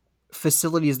these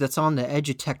facilities that's on the edge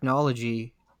of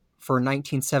technology for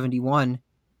 1971,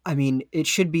 I mean, it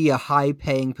should be a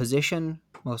high-paying position,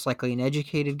 most likely an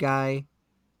educated guy.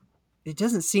 It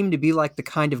doesn't seem to be like the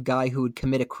kind of guy who would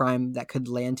commit a crime that could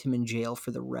land him in jail for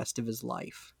the rest of his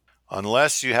life.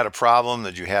 Unless you had a problem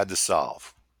that you had to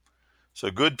solve. So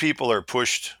good people are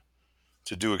pushed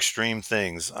to do extreme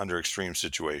things under extreme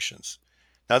situations.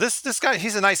 Now, this guy,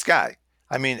 he's a nice guy.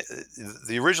 I mean,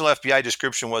 the original FBI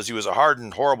description was he was a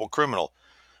hardened, horrible criminal.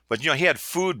 But, he had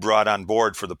food brought on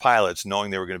board for the pilots, knowing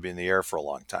they were going to be in the air for a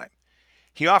long time.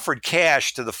 He offered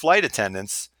cash to the flight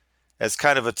attendants as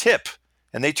kind of a tip,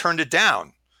 and they turned it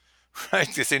down.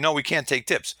 Right? They say, no, we can't take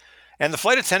tips. And the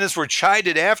flight attendants were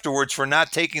chided afterwards for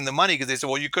not taking the money because they said,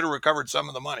 well, you could have recovered some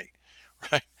of the money.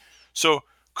 Right? So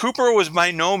Cooper was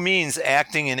by no means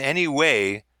acting in any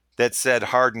way that said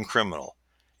hardened criminal.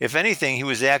 If anything, he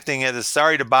was acting as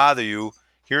sorry to bother you.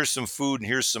 Here's some food and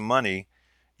here's some money.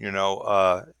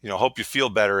 Hope you feel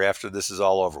better after this is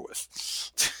all over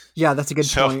with. Yeah, that's a good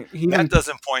point. That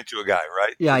doesn't point to a guy,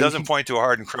 right? Yeah, it doesn't point to a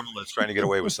hardened criminal that's trying to get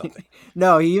away with something.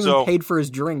 No, he even paid for his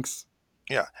drinks.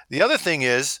 Yeah. The other thing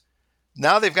is,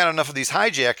 now they've got enough of these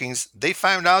hijackings, they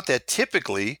found out that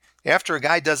typically after a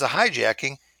guy does a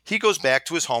hijacking, he goes back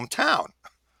to his hometown.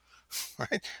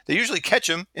 Right? They usually catch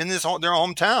him in their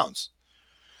hometowns.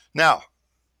 Now,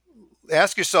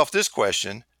 ask yourself this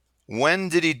question. When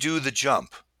did he do the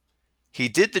jump? He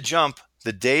did the jump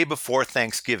the day before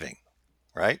Thanksgiving,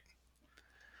 right?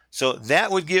 So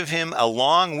that would give him a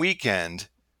long weekend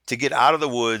to get out of the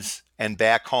woods and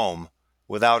back home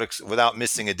without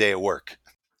missing a day at work.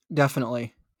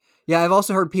 Definitely. Yeah, I've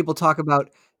also heard people talk about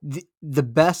the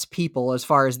best people as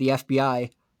far as the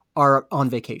FBI are on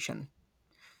vacation.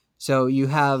 So you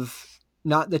have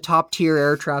not the top tier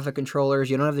air traffic controllers.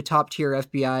 You don't have the top tier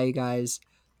FBI guys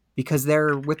because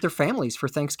they're with their families for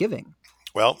Thanksgiving.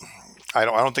 Well, I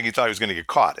don't think he thought he was going to get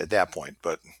caught at that point,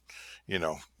 but he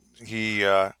thought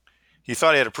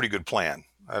he had a pretty good plan.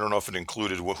 I don't know if it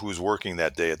included who's working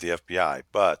that day at the FBI,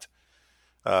 but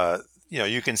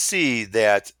you can see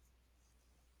that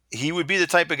he would be the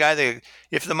type of guy that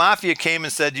if the mafia came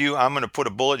and said to you, I'm going to put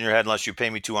a bullet in your head unless you pay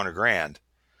me $200,000,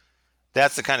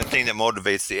 that's the kind of thing that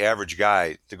motivates the average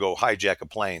guy to go hijack a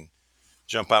plane,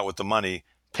 jump out with the money,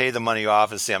 pay the money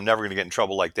off and say, I'm never going to get in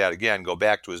trouble like that again, go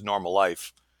back to his normal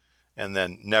life, and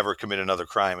then never commit another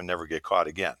crime and never get caught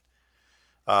again.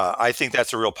 I think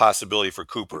that's a real possibility for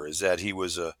Cooper, is that he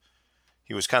was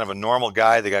kind of a normal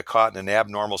guy that got caught in an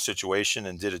abnormal situation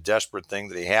and did a desperate thing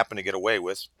that he happened to get away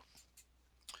with,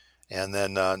 and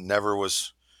then never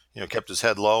was, kept his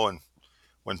head low and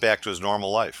went back to his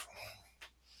normal life.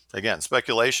 Again,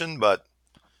 speculation, but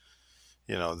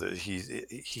I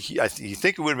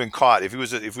think he would have been caught if he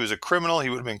was a criminal. He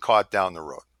would have been caught down the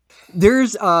road.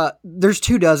 There's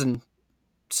 24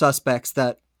 suspects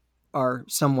that are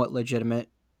somewhat legitimate.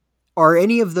 Are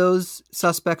any of those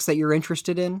suspects that you're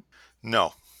interested in?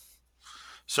 No.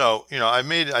 So, I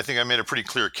think I made a pretty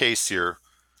clear case here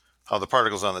how the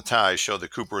particles on the tie show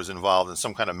that Cooper is involved in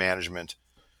some kind of management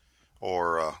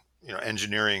or,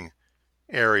 engineering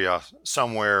area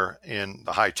somewhere in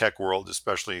the high-tech world,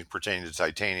 especially pertaining to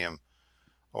titanium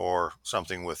or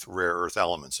something with rare earth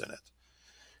elements in it.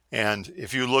 And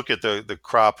if you look at the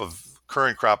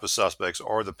current crop of suspects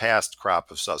or the past crop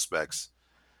of suspects,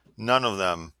 none of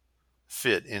them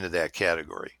fit into that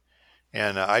category.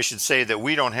 And I should say that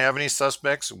we don't have any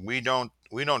suspects. We don't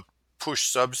push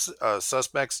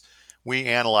suspects. We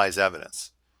analyze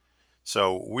evidence.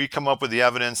 So we come up with the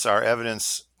evidence. Our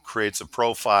evidence creates a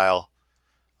profile.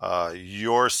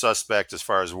 Your suspect, as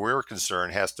far as we're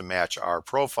concerned, has to match our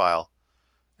profile.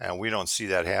 And we don't see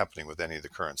that happening with any of the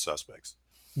current suspects.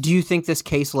 Do you think this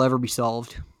case will ever be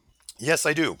solved? Yes,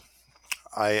 I do.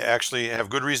 I actually have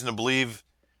good reason to believe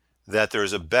that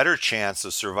there's a better chance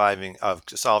of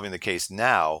solving the case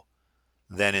now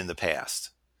than in the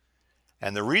past.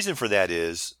 And the reason for that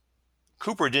is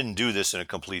Cooper didn't do this in a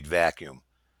complete vacuum.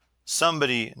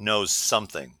 Somebody knows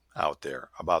something out there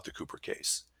about the Cooper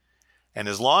case. And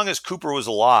as long as Cooper was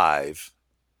alive,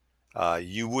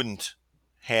 you wouldn't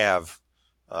have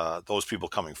those people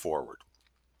coming forward.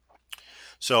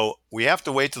 So we have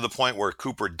to wait to the point where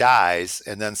Cooper dies,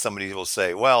 and then somebody will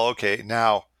say, well, okay,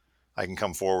 now I can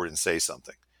come forward and say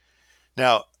something.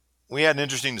 Now, we had an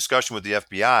interesting discussion with the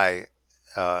FBI.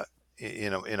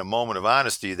 In a moment of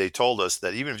honesty, they told us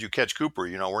that even if you catch Cooper,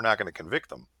 we're not going to convict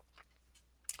them.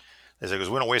 They said,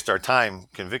 because we don't waste our time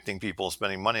convicting people,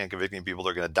 spending money on convicting people that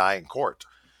are going to die in court.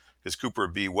 Because Cooper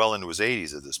would be well into his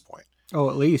 80s at this point. Oh,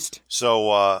 at least.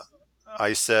 So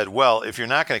I said, well, if you're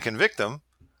not going to convict them,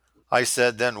 I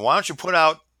said, then why don't you put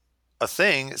out a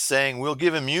thing saying we'll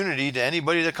give immunity to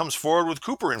anybody that comes forward with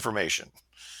Cooper information,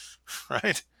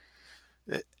 right?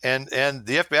 And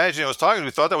the FBI agent I was talking to,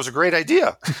 we thought that was a great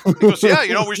idea. He goes,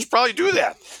 yeah, we should probably do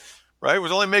that, right?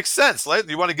 It only makes sense. Right?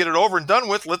 You want to get it over and done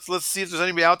with. Let's see if there's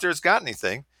anybody out there that's got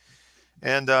anything.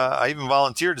 And I even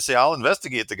volunteered to say I'll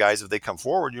investigate the guys if they come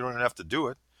forward. You don't even have to do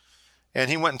it. And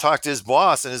he went and talked to his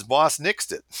boss, and his boss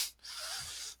nixed it.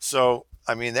 So,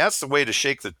 I mean, that's the way to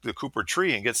shake the Cooper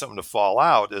tree and get something to fall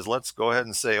out is let's go ahead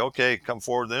and say, okay, come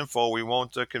forward with the info. We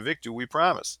won't convict you. We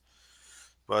promise.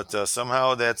 But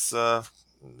somehow that's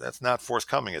not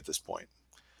forthcoming at this point.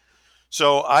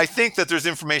 So I think that there's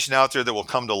information out there that will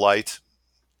come to light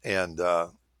and,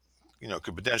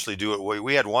 could potentially do it.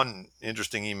 We had one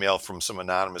interesting email from some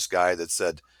anonymous guy that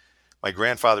said, my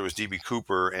grandfather was D.B.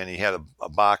 Cooper, and he had a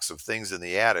box of things in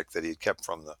the attic that he had kept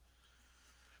from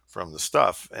the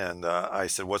stuff. And I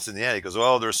said, what's in the attic? He goes,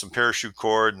 well, there's some parachute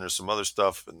cord and there's some other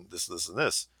stuff and this, and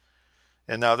this.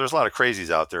 And now there's a lot of crazies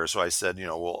out there. So I said,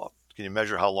 well, can you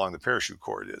measure how long the parachute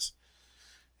cord is?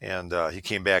 And he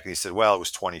came back and he said, well, it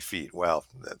was 20 feet. Well,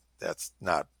 that's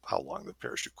not how long the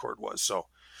parachute cord was. So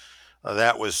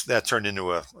that turned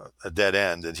into a dead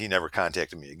end, and he never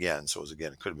contacted me again. So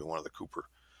it could have been one of the Cooper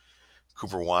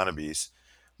wannabes.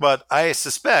 But I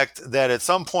suspect that at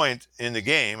some point in the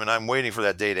game, and I'm waiting for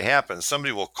that day to happen,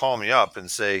 somebody will call me up and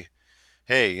say,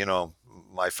 hey,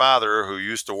 my father, who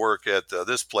used to work at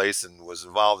this place and was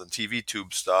involved in TV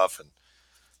tube stuff and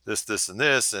this, and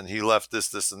this, and he left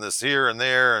this, and this here and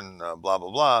there, and blah,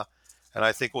 blah, blah. And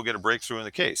I think we'll get a breakthrough in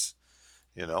the case.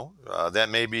 That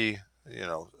may be,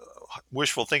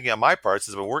 wishful thinking on my part,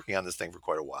 since I've been working on this thing for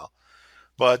quite a while.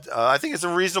 But I think it's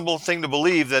a reasonable thing to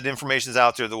believe that information is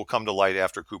out there that will come to light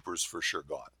after Cooper's for sure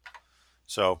gone.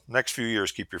 So next few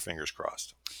years, keep your fingers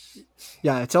crossed.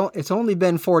 Yeah, it's only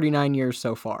been 49 years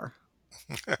so far.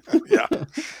 Yeah.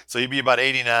 So he'd be about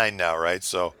 89 now, right?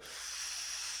 So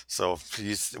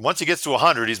once he gets to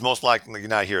 100, he's most likely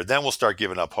not here. Then we'll start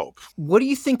giving up hope. What do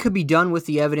you think could be done with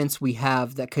the evidence we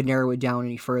have that could narrow it down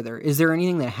any further? Is there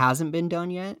anything that hasn't been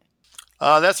done yet?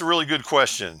 That's a really good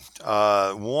question.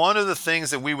 One of the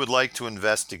things that we would like to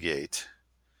investigate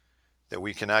that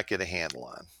we cannot get a handle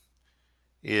on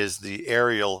is the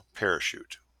aerial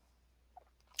parachute.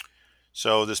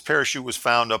 So this parachute was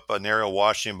found up in Ariel,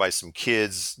 Washington by some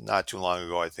kids not too long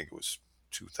ago. I think it was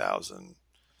 2000.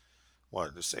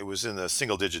 It was in the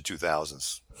single-digit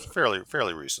 2000s,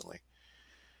 fairly recently.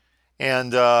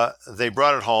 And they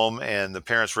brought it home, and the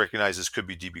parents recognized this could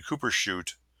be D.B. Cooper's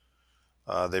chute.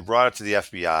 They brought it to the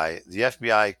FBI. The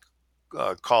FBI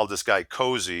called this guy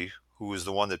Kaye, who was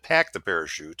the one that packed the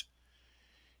parachute.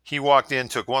 He walked in,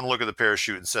 took one look at the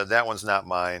parachute, and said, that one's not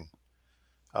mine.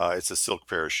 It's a silk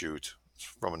parachute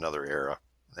from another era.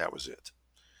 That was it.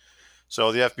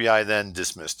 So the FBI then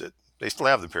dismissed it. They still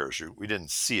have the parachute. We didn't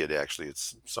see it, actually.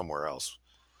 It's somewhere else.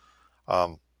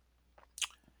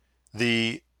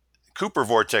 The Cooper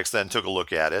Vortex then took a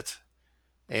look at it.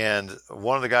 And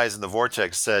one of the guys in the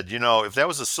Vortex said, if that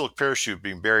was a silk parachute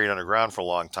being buried underground for a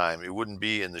long time, it wouldn't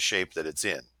be in the shape that it's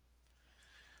in.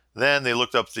 Then they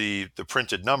looked up the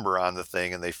printed number on the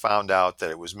thing, and they found out that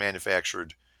it was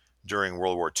manufactured during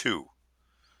World War II.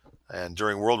 And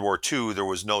during World War II, there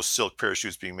was no silk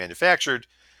parachutes being manufactured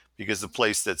because the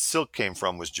place that silk came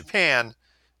from was Japan,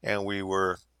 and we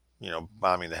were,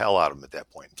 bombing the hell out of them at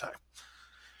that point in time.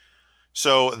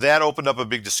 So that opened up a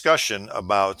big discussion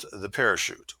about the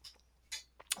parachute.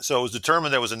 So it was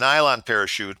determined that it was a nylon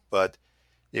parachute, but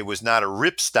it was not a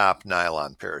ripstop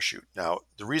nylon parachute. Now,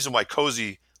 the reason why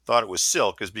Kaye thought it was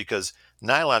silk is because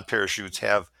nylon parachutes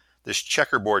have this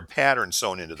checkerboard pattern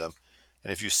sewn into them.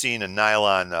 And if you've seen a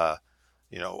nylon,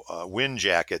 wind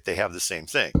jacket, they have the same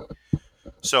thing.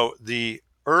 So the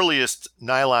earliest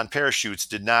nylon parachutes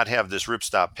did not have this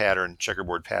ripstop pattern,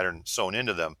 checkerboard pattern sewn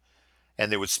into them,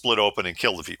 and they would split open and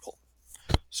kill the people.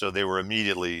 So they were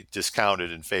immediately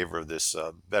discounted in favor of this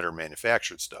better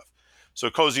manufactured stuff.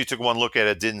 So Kaye took one look at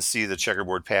it, didn't see the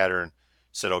checkerboard pattern,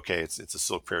 said, okay, it's a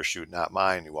silk parachute, not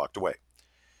mine. He walked away.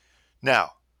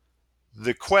 Now,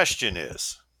 the question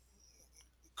is,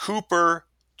 Cooper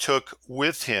took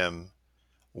with him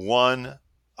one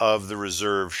of the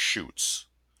reserve chutes.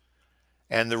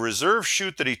 And the reserve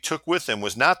chute that he took with him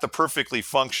was not the perfectly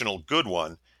functional good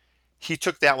one. He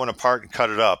took that one apart and cut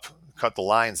it up, cut the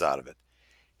lines out of it.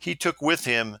 He took with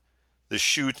him the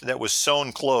chute that was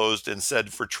sewn closed and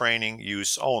said for training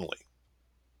use only.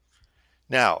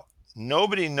 Now,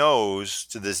 nobody knows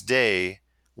to this day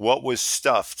what was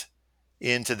stuffed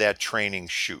into that training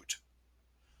chute.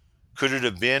 Could it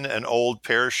have been an old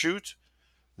parachute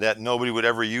that nobody would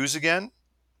ever use again?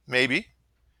 Maybe.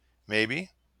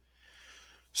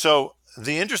 So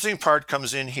the interesting part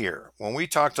comes in here. When we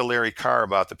talked to Larry Carr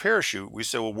about the parachute, we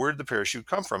said, well, where did the parachute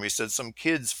come from? He said, some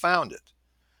kids found it.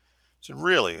 I said,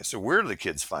 really? I said, where did the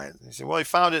kids find it? He said, well, they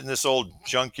found it in this old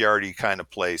junkyardy kind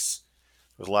of place.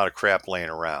 There was a lot of crap laying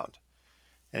around.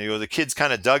 And the kids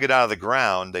kind of dug it out of the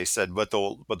ground. They said, but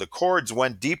the cords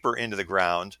went deeper into the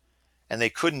ground, and they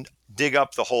couldn't dig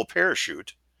up the whole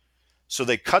parachute. So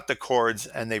they cut the cords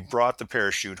and they brought the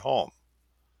parachute home.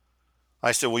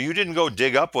 I said, well, you didn't go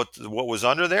dig up what was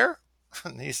under there?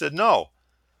 And he said, no.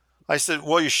 I said,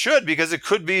 well, you should, because it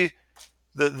could be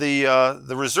the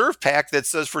reserve pack that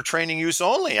says for training use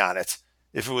only on it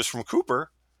if it was from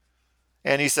Cooper.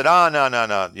 And he said, oh, no,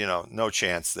 no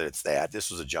chance that it's that.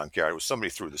 This was a junkyard. It was somebody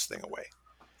threw this thing away.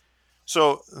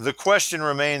 So the question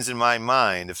remains in my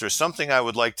mind, if there's something I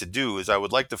would like to do, is I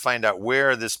would like to find out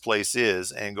where this place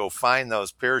is and go find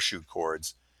those parachute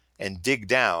cords and dig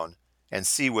down and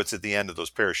see what's at the end of those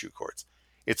parachute cords.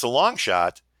 It's a long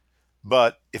shot,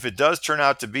 but if it does turn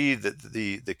out to be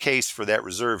the case for that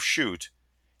reserve chute,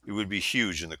 it would be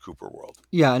huge in the Cooper world.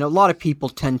 Yeah, and a lot of people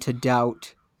tend to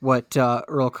doubt what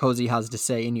Earl Cozy has to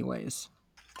say anyways.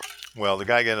 Well, the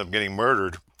guy ended up getting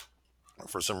murdered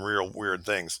for some real weird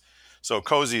things. So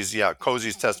Cozy's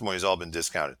testimony has all been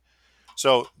discounted.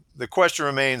 So the question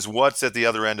remains, what's at the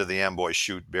other end of the Amboy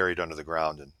chute buried under the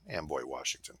ground in Amboy,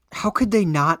 Washington? How could they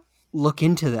not look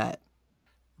into that?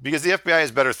 Because the FBI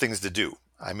has better things to do.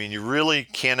 I mean, you really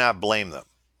cannot blame them,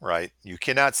 right? You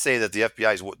cannot say that the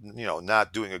FBI is,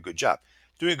 not doing a good job.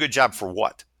 Doing a good job for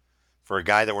what? For a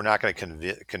guy that we're not going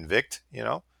to convict,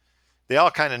 They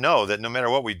all kind of know that no matter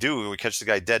what we do, we catch the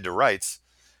guy dead to rights.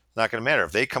 It's not going to matter.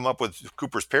 If they come up with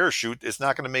Cooper's parachute, it's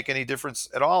not going to make any difference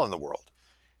at all in the world.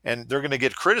 And they're going to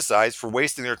get criticized for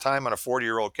wasting their time on a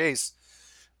 40-year-old case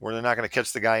where they're not going to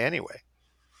catch the guy anyway.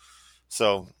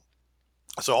 So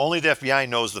only the FBI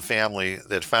knows the family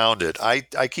that found it. I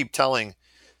keep telling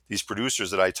these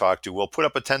producers that I talk to, we'll put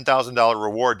up a $10,000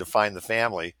 reward to find the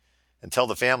family, and tell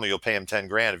the family you'll pay them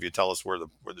 $10,000 if you tell us where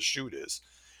the chute is,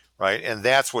 right? And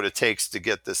that's what it takes to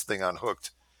get this thing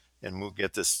unhooked and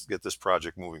get this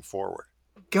project moving forward.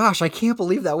 Gosh, I can't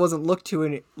believe that wasn't looked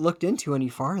into any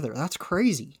farther. That's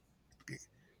crazy.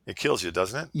 It kills you,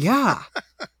 doesn't it? Yeah.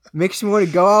 Makes me want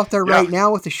to go out there right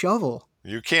now with a shovel.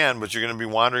 You can, but you're going to be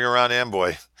wandering around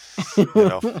Amboy.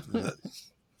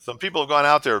 Some people have gone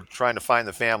out there trying to find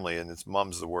the family, and it's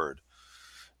mum's the word.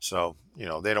 So,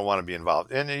 they don't want to be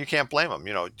involved. And you can't blame them.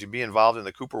 To be involved in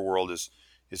the Cooper world is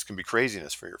can be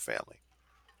craziness for your family.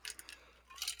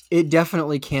 It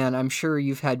definitely can. I'm sure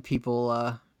you've had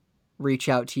people reach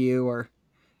out to you or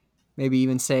maybe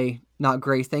even say not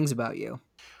great things about you.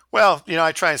 Well,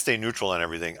 I try and stay neutral on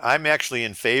everything. I'm actually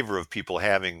in favor of people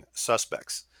having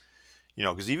suspects.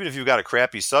 Because even if you've got a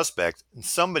crappy suspect,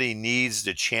 somebody needs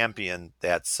to champion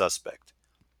that suspect,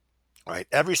 right?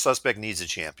 Every suspect needs a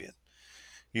champion.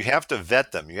 You have to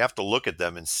vet them. You have to look at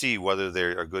them and see whether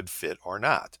they're a good fit or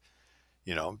not.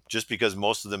 Just because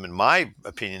most of them, in my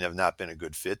opinion, have not been a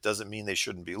good fit doesn't mean they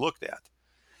shouldn't be looked at.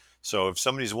 So if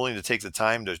somebody's willing to take the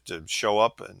time to show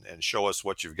up and show us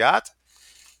what you've got,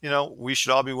 we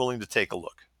should all be willing to take a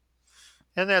look.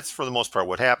 And that's, for the most part,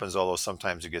 what happens, although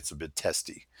sometimes it gets a bit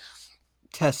testy.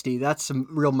 Testy, that's a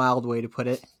real mild way to put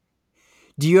it.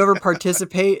 Do you ever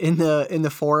participate in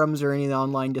the forums or any of the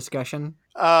online discussion?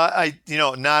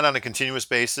 Not on a continuous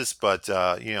basis, but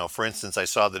for instance, I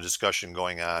saw the discussion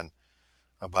going on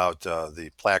about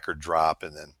the placard drop,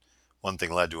 and then one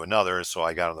thing led to another. So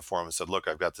I got on the forum and said, look,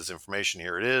 I've got this information.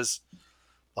 Here it is,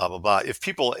 blah, blah, blah. If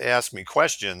people ask me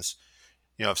questions,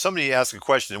 if somebody asks a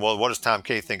question, well, what does Tom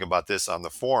Kaye think about this on the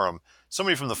forum?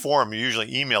 Somebody from the forum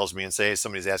usually emails me and say, hey,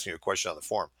 somebody's asking you a question on the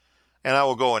forum. And I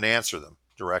will go and answer them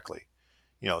directly.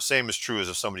 Same is true as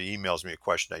if somebody emails me a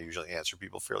question, I usually answer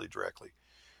people fairly directly.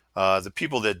 The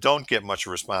people that don't get much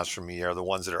response from me are the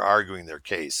ones that are arguing their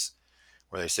case,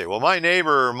 where they say, well, my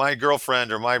neighbor or my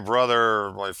girlfriend or my brother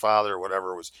or my father or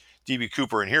whatever was D.B.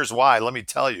 Cooper, and here's why. Let me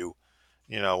tell you.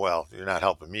 Well, you're not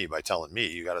helping me by telling me.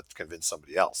 You got to convince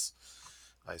somebody else.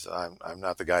 I said, I'm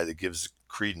not the guy that gives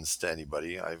credence to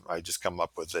anybody. I just come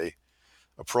up with a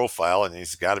profile, and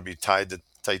he's got to be tied to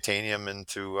titanium and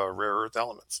to rare earth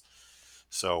elements.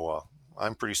 So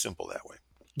I'm pretty simple that way.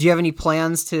 Do you have any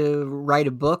plans to write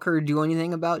a book or do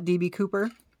anything about D.B.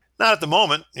 Cooper? Not at the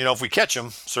moment. If we catch him,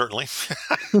 certainly.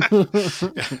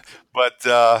 But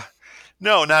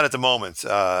no, not at the moment.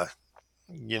 I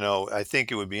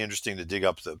think it would be interesting to dig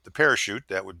up the parachute.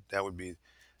 That would be,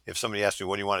 if somebody asked me,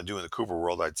 what do you want to do in the Cooper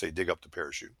world? I'd say dig up the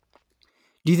parachute.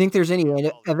 Do you think there's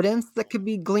any evidence that could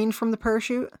be gleaned from the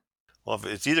parachute? Well, if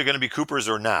it's either going to be Cooper's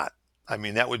or not. I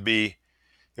mean, it would be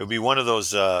one of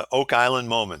those Oak Island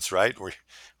moments, right? Where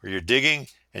you're digging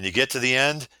and you get to the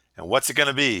end, and what's it going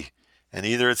to be? And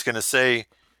either it's going to say,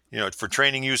 for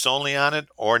training use only on it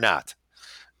or not.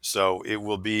 So it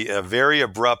will be a very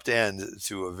abrupt end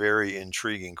to a very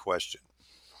intriguing question.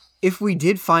 If we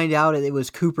did find out it was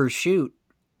Cooper's chute,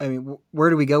 I mean, where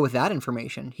do we go with that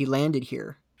information? He landed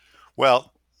here.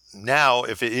 Well, now,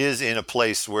 if it is in a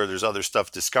place where there's other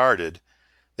stuff discarded,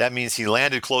 that means he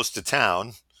landed close to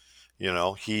town.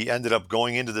 He ended up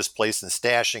going into this place and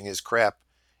stashing his crap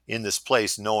in this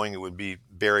place, knowing it would be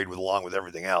buried along with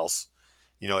everything else.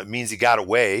 It means he got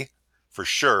away for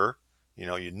sure.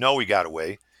 He got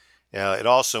away. It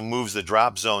also moves the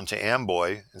drop zone to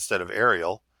Amboy instead of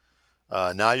Ariel.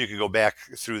 Now you can go back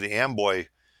through the Amboy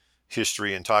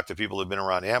history and talk to people who've been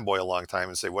around Amboy a long time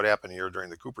and say, what happened here during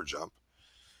the Cooper jump?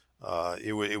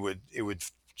 It would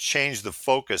change the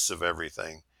focus of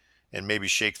everything and maybe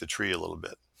shake the tree a little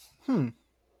bit.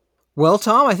 Well,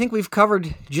 Tom, I think we've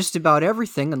covered just about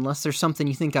everything, unless there's something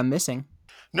you think I'm missing.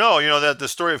 No, that the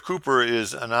story of Cooper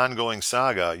is an ongoing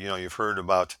saga. You've heard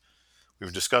about,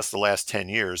 we've discussed the last 10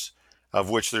 years, of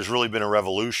which there's really been a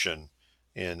revolution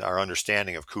in our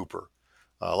understanding of Cooper.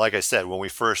 Like I said, when we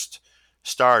first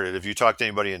started, if you talk to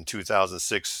anybody in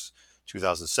 2006,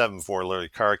 2007, before Larry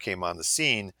Carr came on the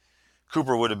scene,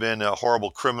 Cooper would have been a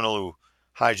horrible criminal who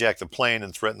hijacked the plane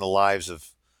and threatened the lives of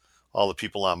all the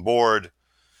people on board,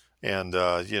 and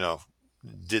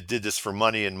did this for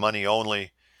money and money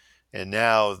only. And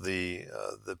now the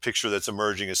picture that's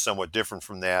emerging is somewhat different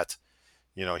from that.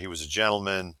 He was a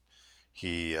gentleman.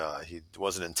 He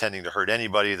wasn't intending to hurt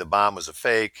anybody. The bomb was a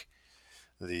fake.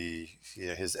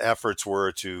 His efforts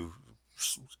were to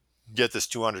get this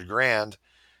 $200,000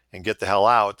 and get the hell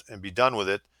out and be done with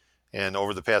it. And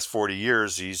over the past 40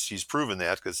 years, he's proven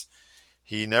that, because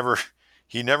he never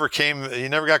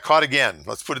got caught again.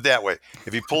 Let's put it that way.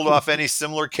 If he pulled off any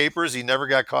similar capers, he never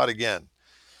got caught again.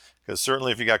 Because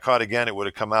certainly if he got caught again, it would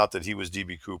have come out that he was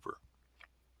D.B. Cooper.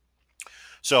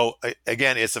 So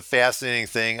again, it's a fascinating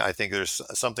thing. I think there's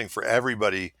something for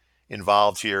everybody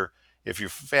involved here. If you're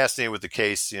fascinated with the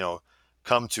case,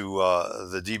 come to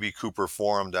the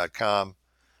dbcooperforum.com,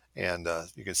 and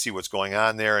you can see what's going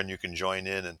on there, and you can join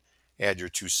in and add your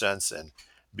 2 cents and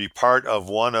be part of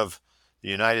one of the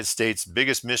United States'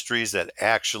 biggest mysteries that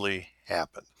actually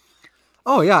happened.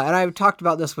 Oh, yeah, and I've talked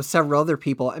about this with several other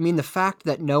people. I mean, the fact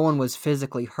that no one was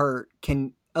physically hurt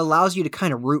allows you to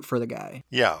kind of root for the guy.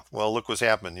 Yeah, well, look what's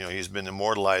happened. He's been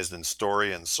immortalized in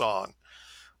story and song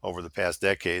over the past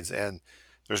decades, and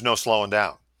there's no slowing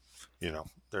down.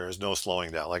 There is no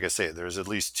slowing down. Like I say, there's at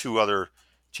least 2 other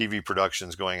TV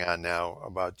productions going on now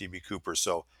about D.B. Cooper,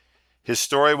 so his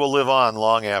story will live on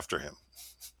long after him.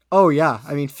 Oh, yeah.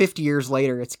 I mean, 50 years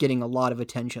later, it's getting a lot of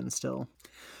attention still.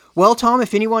 Well, Tom,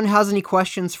 if anyone has any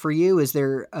questions for you, is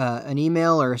there an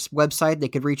email or a website they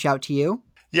could reach out to you?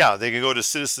 Yeah, they can go to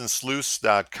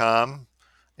citizensleuths.com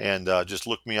and just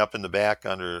look me up in the back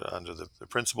under the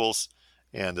principals,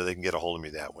 and they can get a hold of me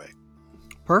that way.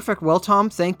 Perfect. Well, Tom,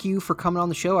 thank you for coming on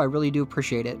the show. I really do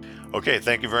appreciate it. Okay,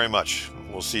 thank you very much.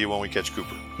 We'll see you when we catch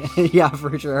Cooper. Yeah,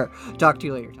 for sure. Talk to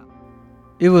you later, Tom.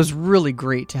 It was really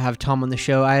great to have Tom on the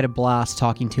show. I had a blast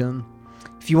talking to him.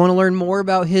 If you want to learn more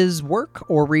about his work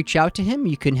or reach out to him,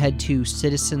 you can head to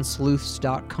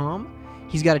citizensleuths.com.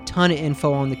 He's got a ton of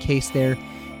info on the case there,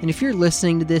 and if you're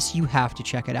listening to this, you have to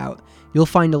check it out. You'll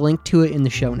find a link to it in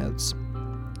the show notes.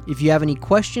 If you have any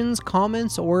questions,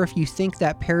 comments, or if you think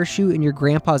that parachute in your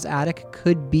grandpa's attic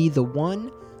could be the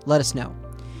one, let us know.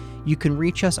 You can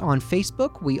reach us on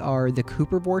Facebook. We are The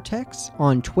Cooper Vortex.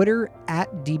 On Twitter,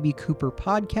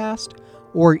 @DBCooperPodcast.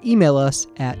 Or email us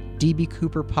at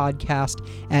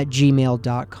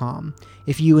dbcooperpodcast@gmail.com.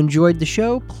 If you enjoyed the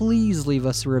show, please leave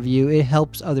us a review. It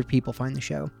helps other people find the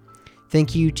show.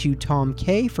 Thank you to Tom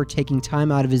Kaye for taking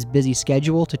time out of his busy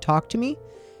schedule to talk to me.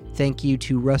 Thank you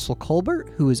to Russell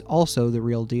Colbert, who is also the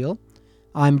real deal.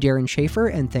 I'm Darren Schaefer,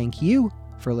 and thank you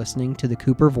for listening to The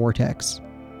Cooper Vortex.